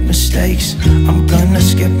make mistakes. I'm gonna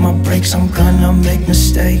skip my breaks, I'm gonna make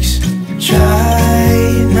mistakes. Try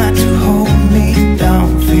not to hold me down.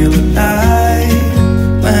 Feel alive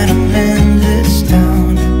when I'm in this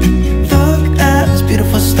town. Look at these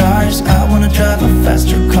beautiful stars. I wanna drive a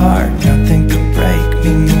faster car. Nothing can break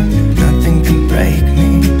me, no, nothing can break me.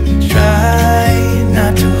 Try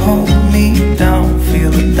not to hold me down.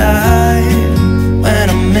 Feel alive when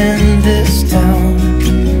I'm in this town.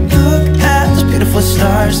 Look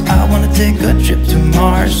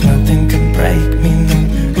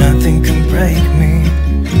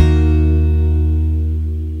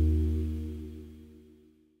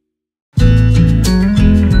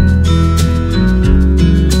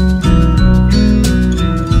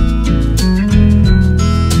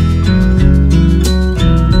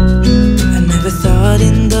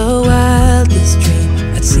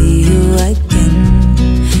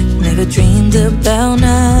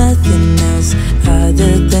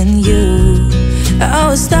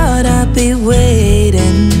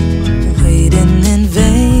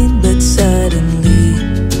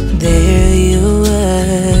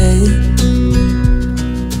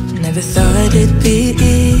never thought it'd be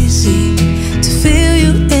easy to feel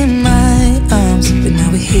you in my arms, but now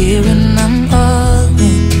we're here and I'm all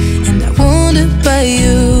in, and I wonder about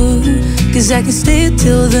you, 'cause I can stay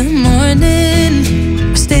till the morning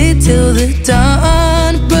or stay till the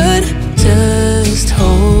dawn, but just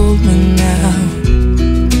hold me now.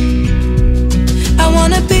 I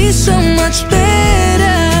wanna be so much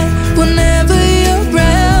better whenever you're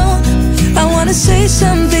around. I wanna say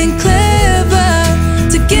something clever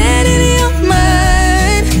to get in your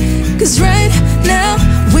mind, 'cause right now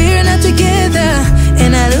we're not together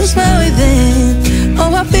and I lose my way then.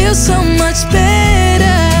 Oh, I feel so much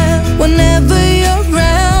better whenever you're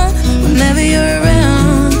around, whenever you're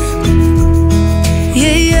around.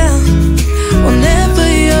 Yeah, yeah, whenever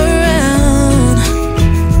you're around,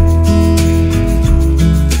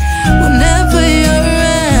 whenever you're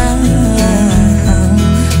around.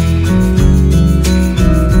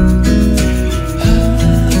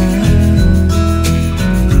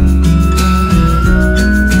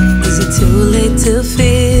 Is it too late to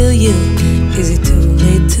feel you? Is it too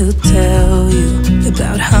late to tell you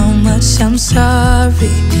about how much I'm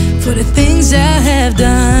sorry for the things I have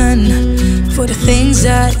done, for the things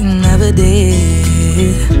I never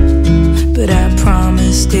did? But I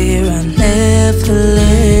promise, dear, I'll never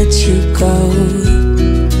let you go.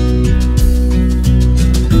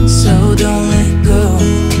 So don't let go,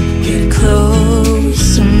 get close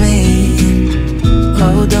to me.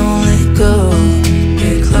 Oh, don't let go,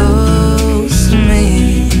 get close to me.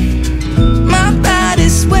 My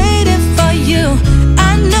body's waiting for you,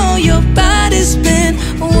 I know your body's been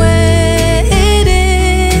waiting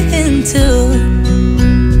too.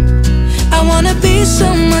 I wanna be so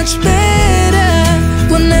much better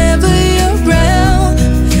whenever you're around.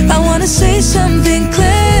 I wanna say something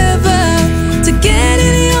clever to get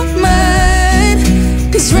in your mind,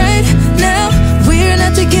 'cause right now we're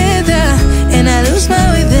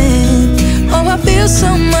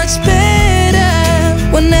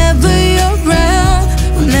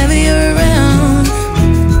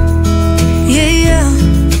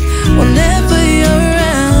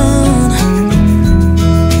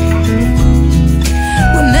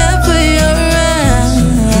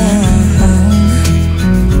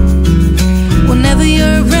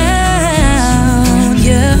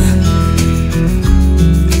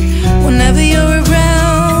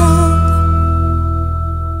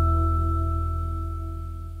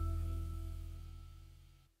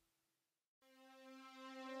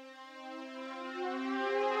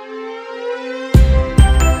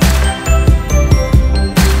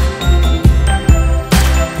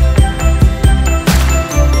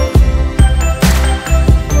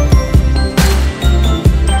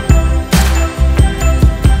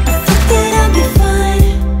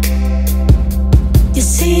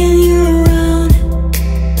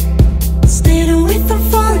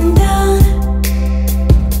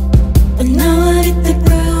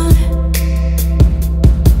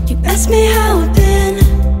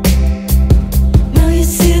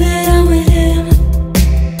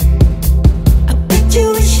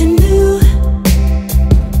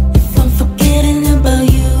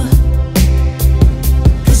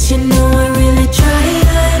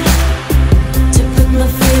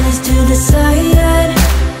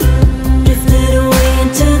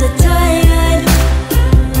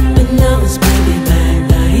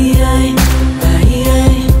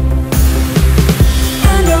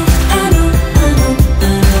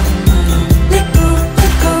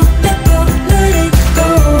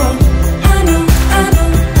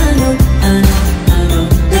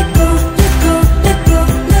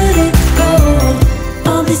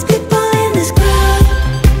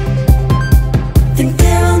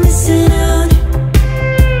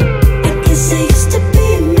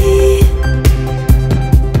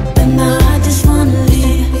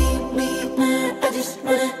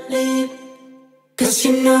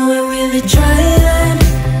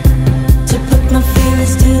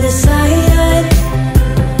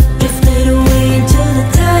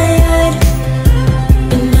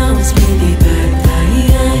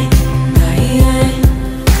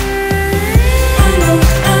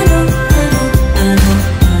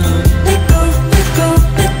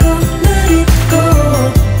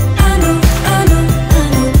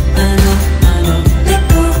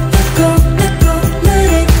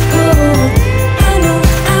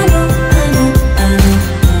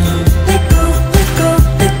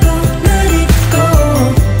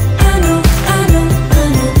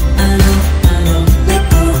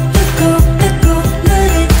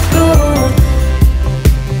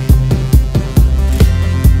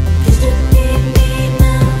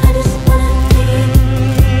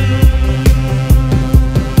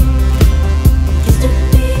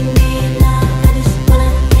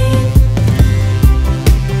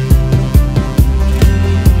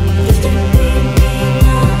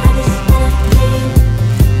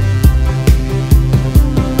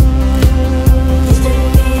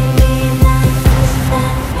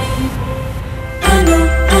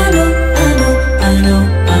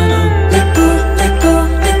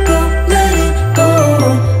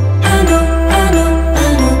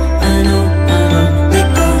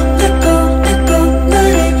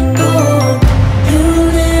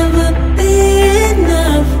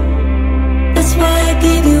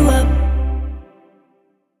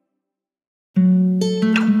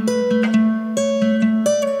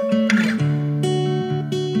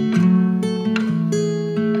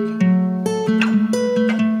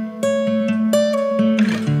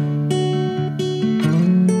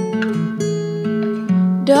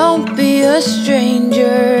a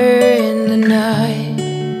stranger in the night.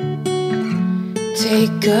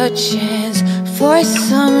 Take a chance for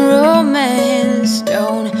some romance.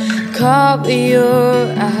 Don't cover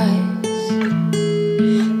your eyes.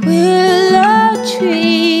 Willow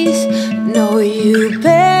trees know you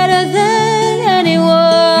better than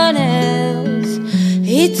anyone else.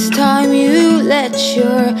 It's time you let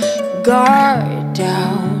your guard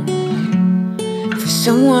down. For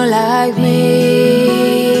someone like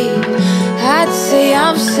me, I'd say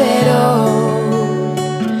I'm settled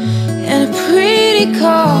and pretty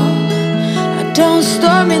calm. I don't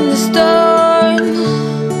storm in the storm.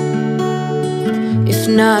 If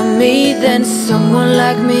not me, then someone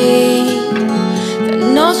like me that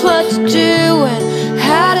knows what to do and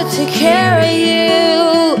how to take care of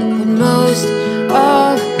you. But most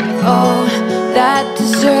of all, that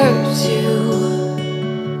deserves you.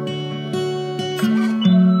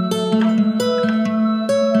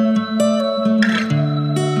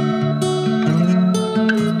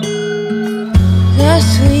 The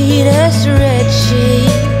sweetest red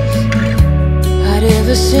cheese I'd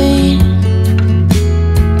ever seen.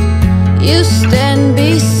 You stand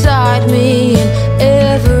beside me in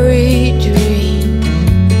every dream.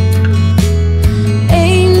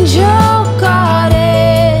 Angel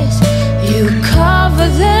goddess, you cover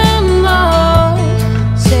them all.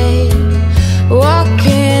 Say, what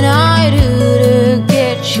can I do to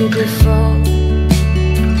get you to fall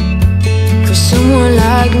for someone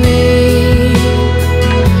like me?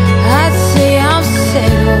 I'd say I'm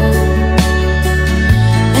settled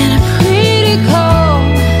and I'm pretty cold.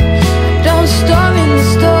 Don't storm in the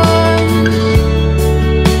storm.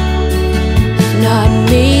 If not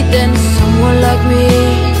me, then someone like me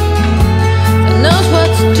that knows what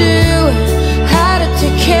to do and how to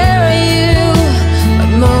take care of you.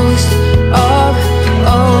 But most of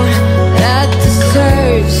all, that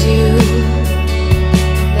deserves you.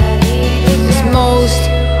 Cause most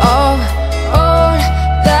of all,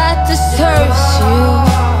 that deserves you.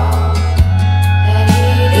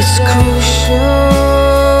 It's crucial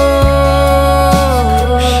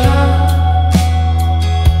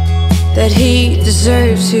that he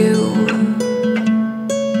deserves you.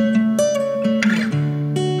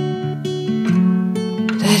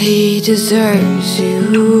 That he deserves you.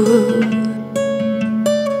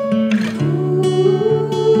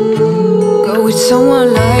 Go with someone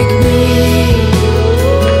like me.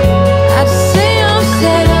 I'd say I'm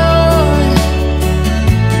settled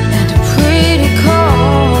and pretty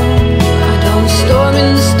calm. I don't storm in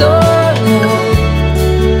the storm, no.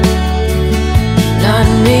 Not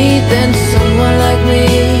me, then someone like me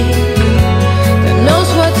that knows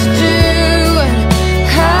what to do and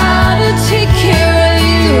how to take care of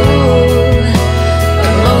you.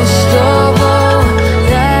 But most of all,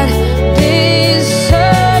 that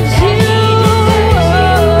deserves you.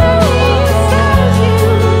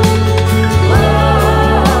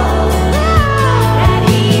 That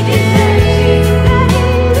he deserves you.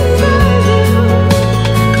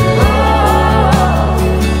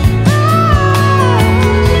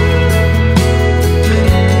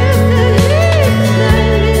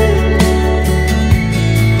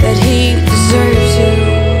 That he deserves you.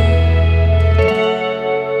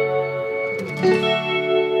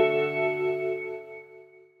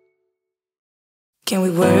 Can we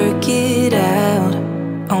work it out?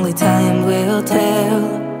 Only time will tell.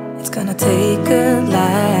 It's gonna take a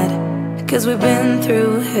lot, cause we've been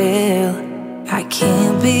through hell. I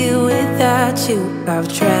can't be without you. I've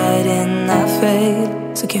tried and I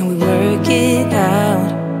failed. So can we work it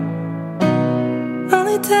out?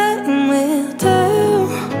 Only time will tell.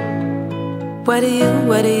 Why do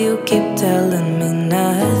you keep telling me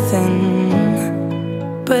nothing?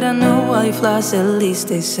 But I know all your flaws, at least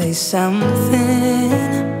they say something.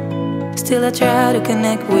 Still I try to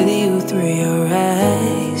connect with you through your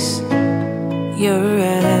eyes. Your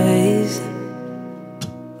eyes.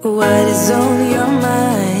 What is on your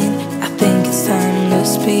mind? I think it's time to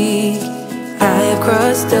speak. I have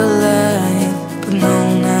crossed the line, but no,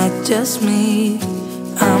 not just me.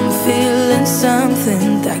 I'm feeling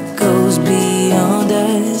something that goes beyond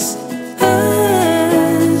us.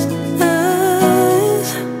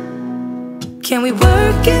 Can we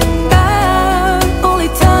work it out? Only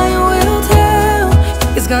time will tell.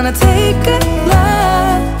 It's gonna take a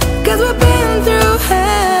lot, cause we've been through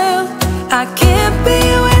hell. I can't be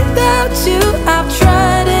without you. I've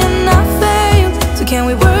tried and I failed. So can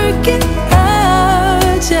we work it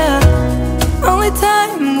out? Yeah. Only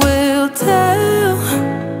time will tell.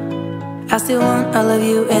 I still want all of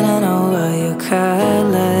you and I know all your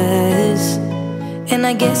colors. And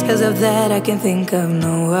I guess cause of that I can think of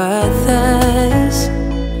no others.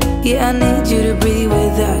 Yeah, I need you to breathe.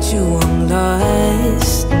 Without you I'm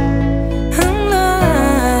lost. I'm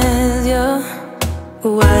lost, yeah.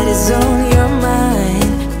 What is on your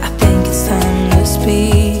mind? I think it's time to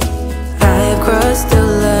speak. I have crossed the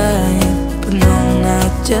line, but no,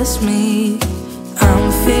 not just me.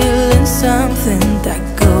 I'm feeling something that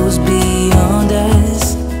goes beyond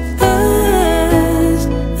us.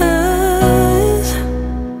 Us.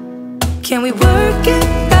 Can we work it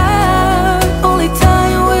out? Only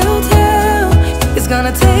time will tell. It's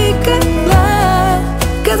gonna take a lot,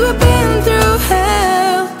 'cause we've been through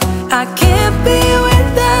hell. I can't be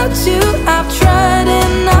without you. I've tried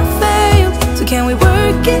and I failed. So can we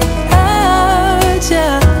work it out?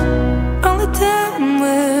 Yeah. Only time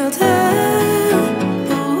will tell.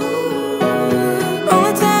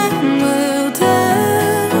 Only time will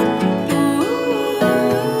tell.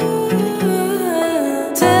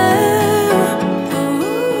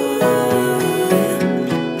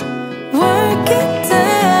 Work it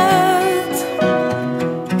out.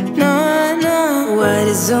 No, no. What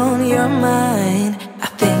is on your mind? I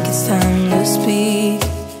think it's time to speak.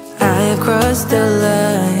 I have crossed the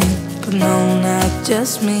line, but no, not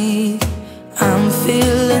just me. I'm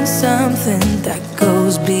feeling something that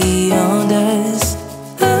goes beyond us.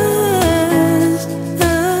 Us,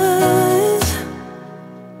 us.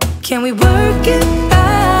 Can we work it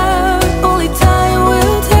out? Only time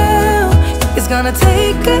will tell. It's gonna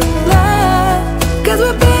take a lot, 'cause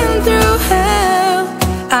we've been through hell.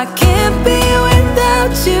 I can't be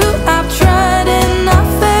without you. I've tried and I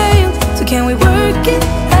failed. So can we work it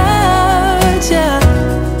out? Yeah.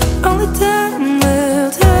 Only time will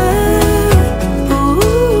tell.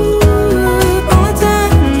 Ooh, only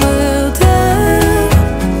time will tell.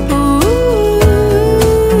 Ooh,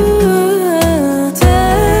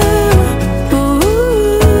 tell. Ooh.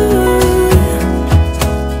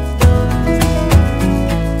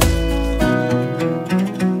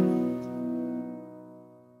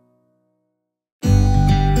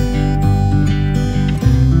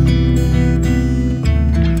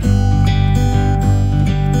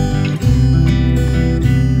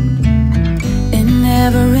 It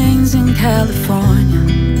never rains in California.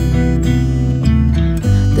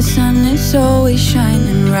 The sun is always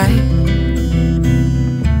shining bright.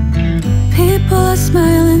 People are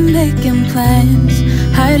smiling, making plans,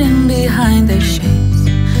 hiding behind their shades,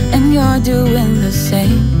 and you're doing the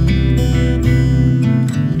same.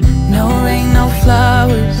 No rain, no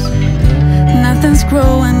flowers, nothing's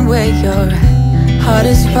growing where you're at. Heart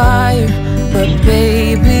is fire, but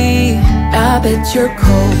baby, I bet you're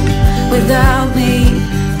cold without me.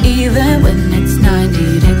 Even when it's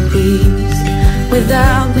 90 degrees,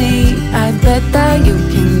 without me, I bet that you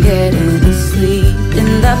can get any sleep in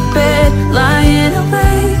that bed, lying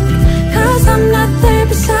awake. 'Cause I'm not there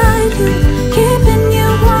beside you, keeping you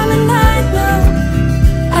warm and I know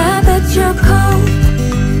I bet you're cold.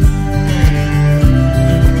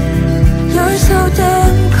 You're so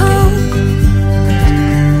damn cold.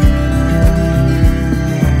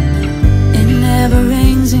 It never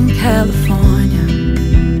rains in California.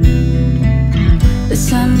 The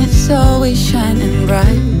sun is always shining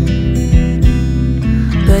bright.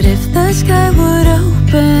 But if the sky would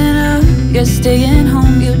open up, you're staying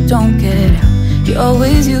home, you don't get out. You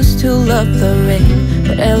always used to love the rain,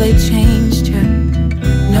 but LA changed you.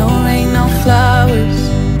 No rain, no flowers,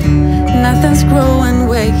 nothing's growing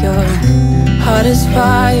where you're at. Heart is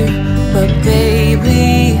fire, but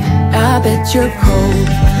baby, I bet you're cold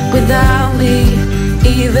without me.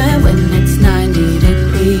 Even when it's 90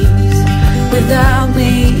 degrees, without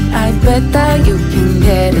me, I bet that you can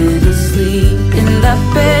get any sleep in that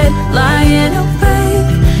bed, lying awake.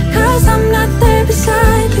 'Cause I'm not there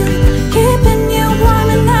beside you, keeping you warm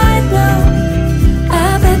and I know I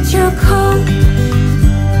bet you're cold.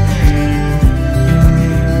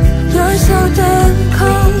 You're so damn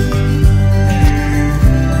cold.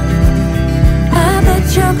 I bet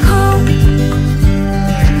you're cold.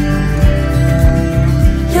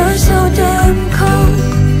 You're so damn cold.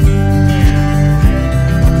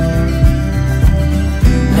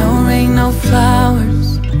 No flowers,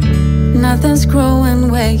 nothing's growing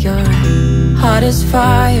where you're at. Heart is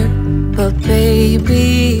fire, but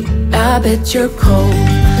baby, I bet you're cold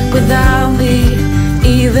without me.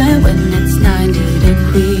 Even when it's 90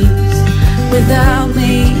 degrees, without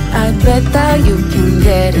me, I bet that you can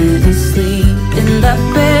get any sleep in that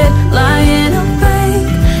bed, lying awake.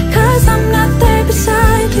 'Cause I'm not there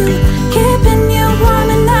beside you, keeping you warm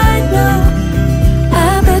and I know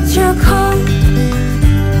I bet you're cold.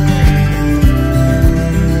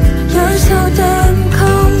 You're so damn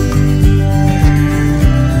cold.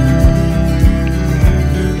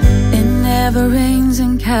 It never rains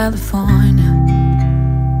in California. California.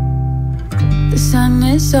 The sun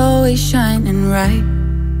is always shining right.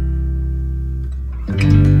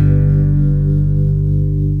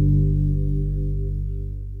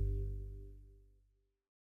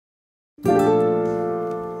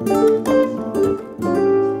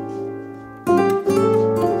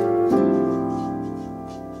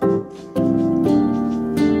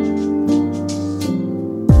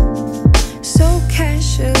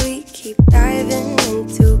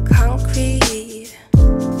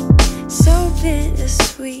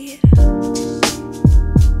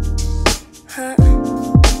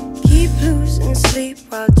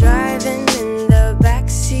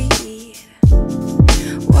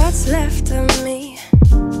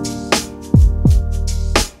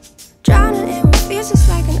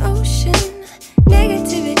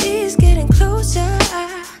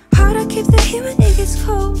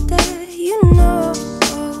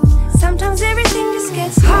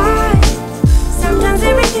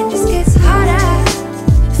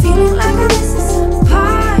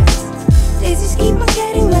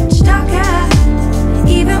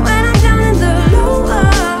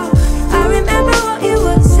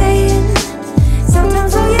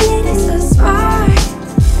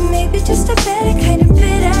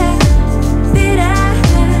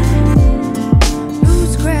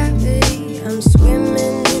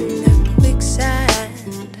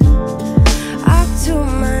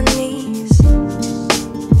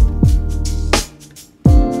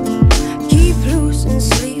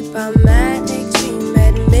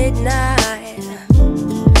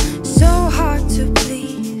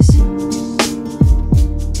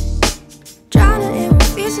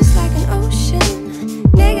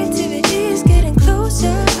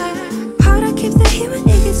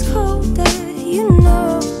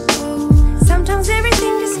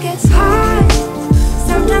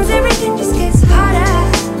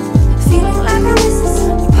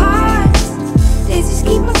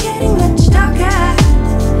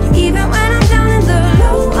 Even when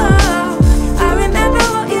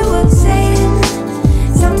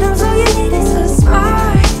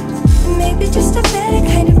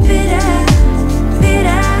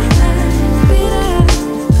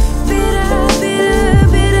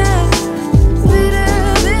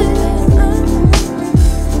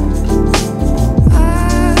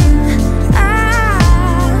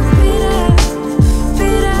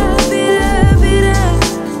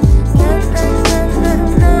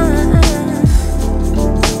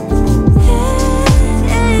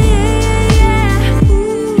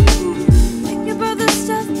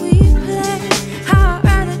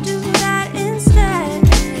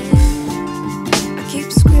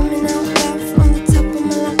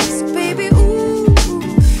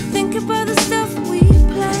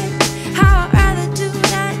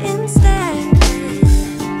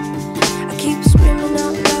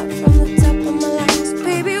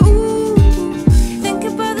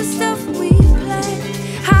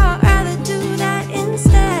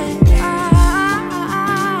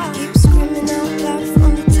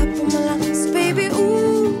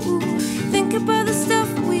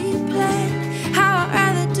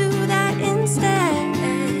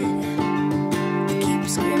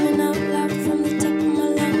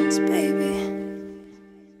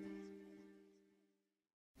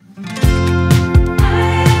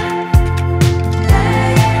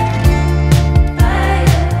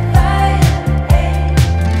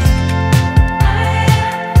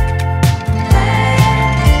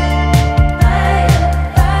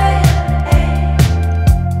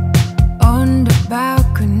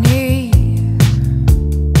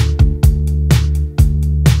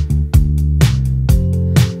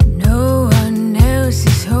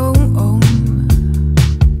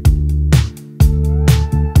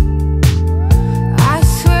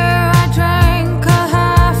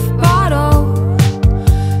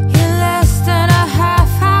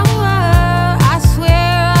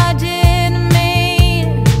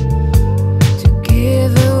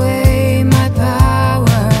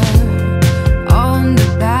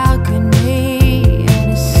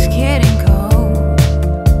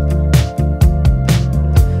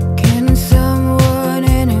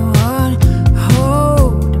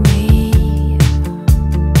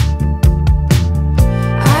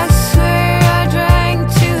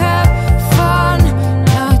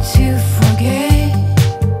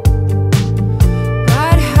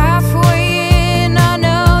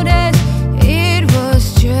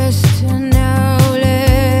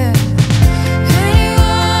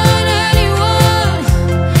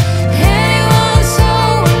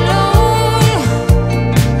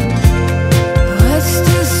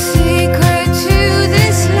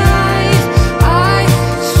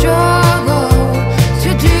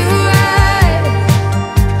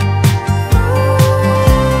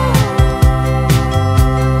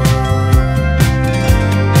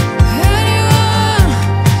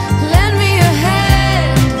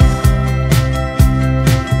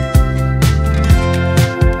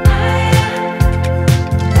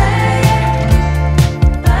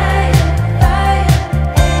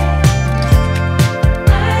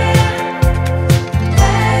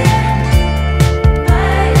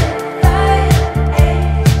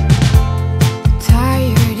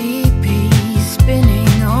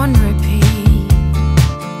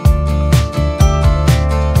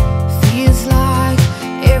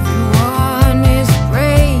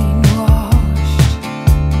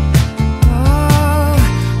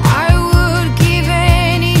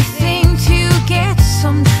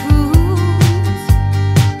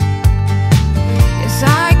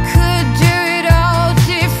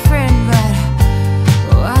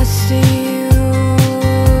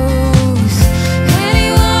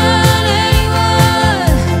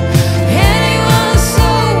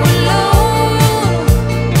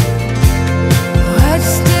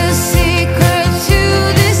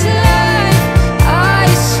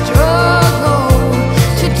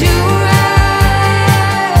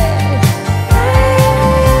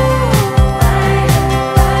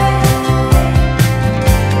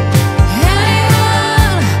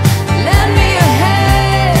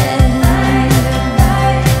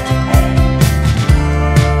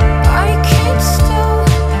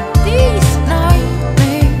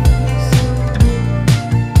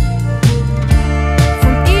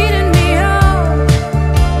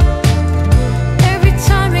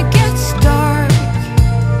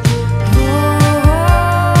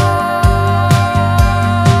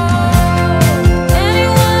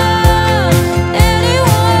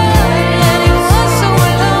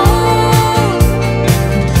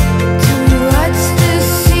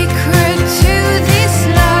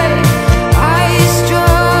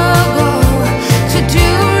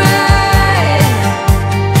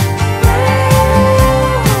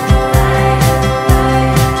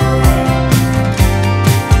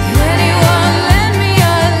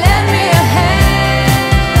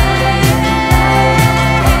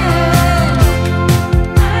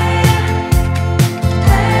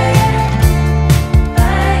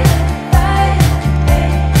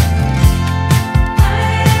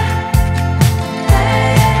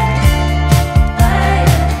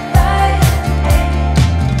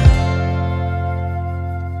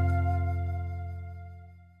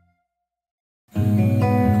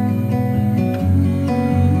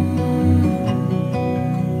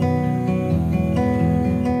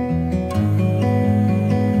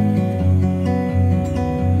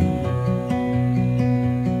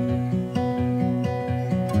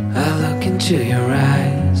into your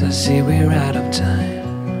eyes, I see we're out of time.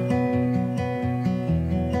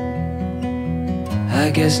 I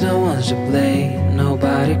guess no one's to blame,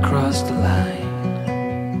 nobody crossed the line.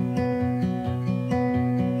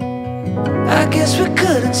 I guess we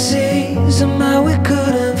couldn't see, somehow we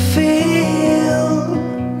couldn't feel.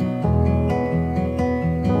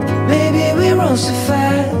 Maybe we rose too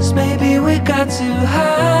fast, maybe we got too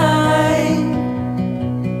high.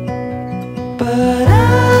 But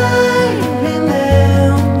I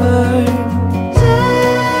remember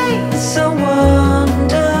days I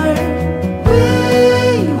wonder we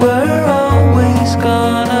were always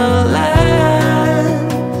gonna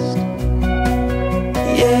last.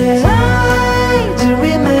 Yeah, I do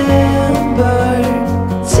remember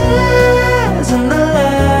tears and the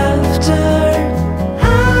laughter.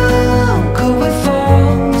 How could we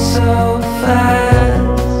fall so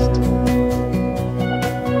fast?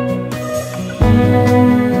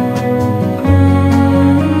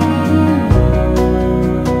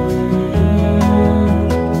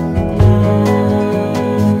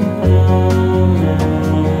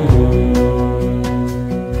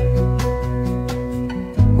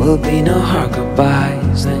 Will be no hard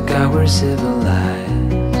goodbyes, thank God we're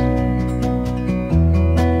civilized.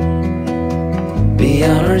 Be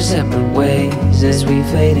on our separate ways as we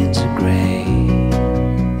fade into gray.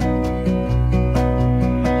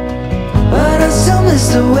 But I still miss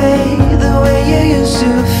the way you used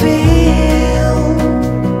to feel.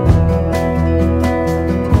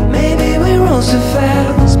 Maybe we rose too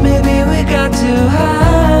fast, maybe we got too high.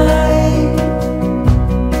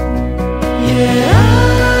 Yeah,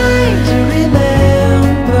 I do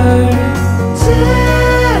remember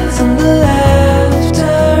tears and the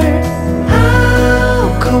laughter. How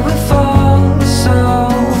could we fall so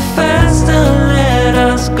fast and let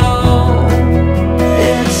us go?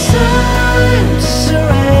 It's time to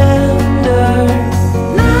surrender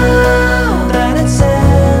now that it's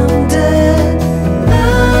ended.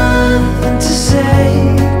 Nothing to say,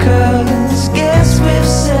 'cause guess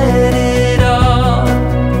we've said it all.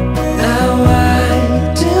 Now why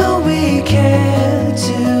do we care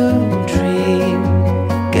to dream?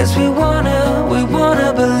 Guess we wanna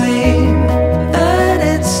believe that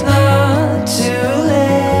it's not too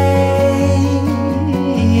late.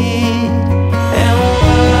 And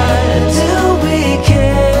why do we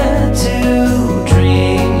care to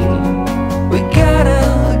dream? We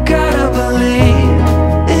gotta believe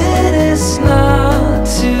it is not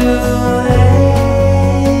too late.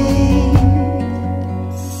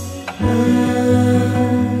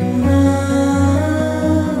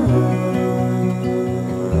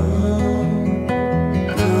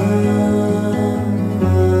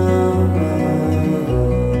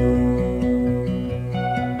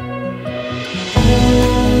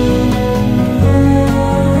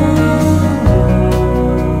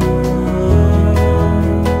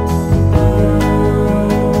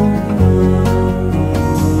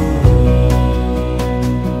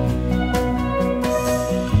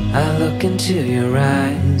 I look into your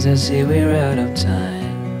eyes, I see we're out of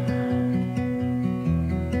time.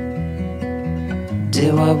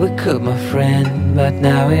 Did what we could, my friend, but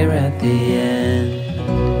now we're at the end.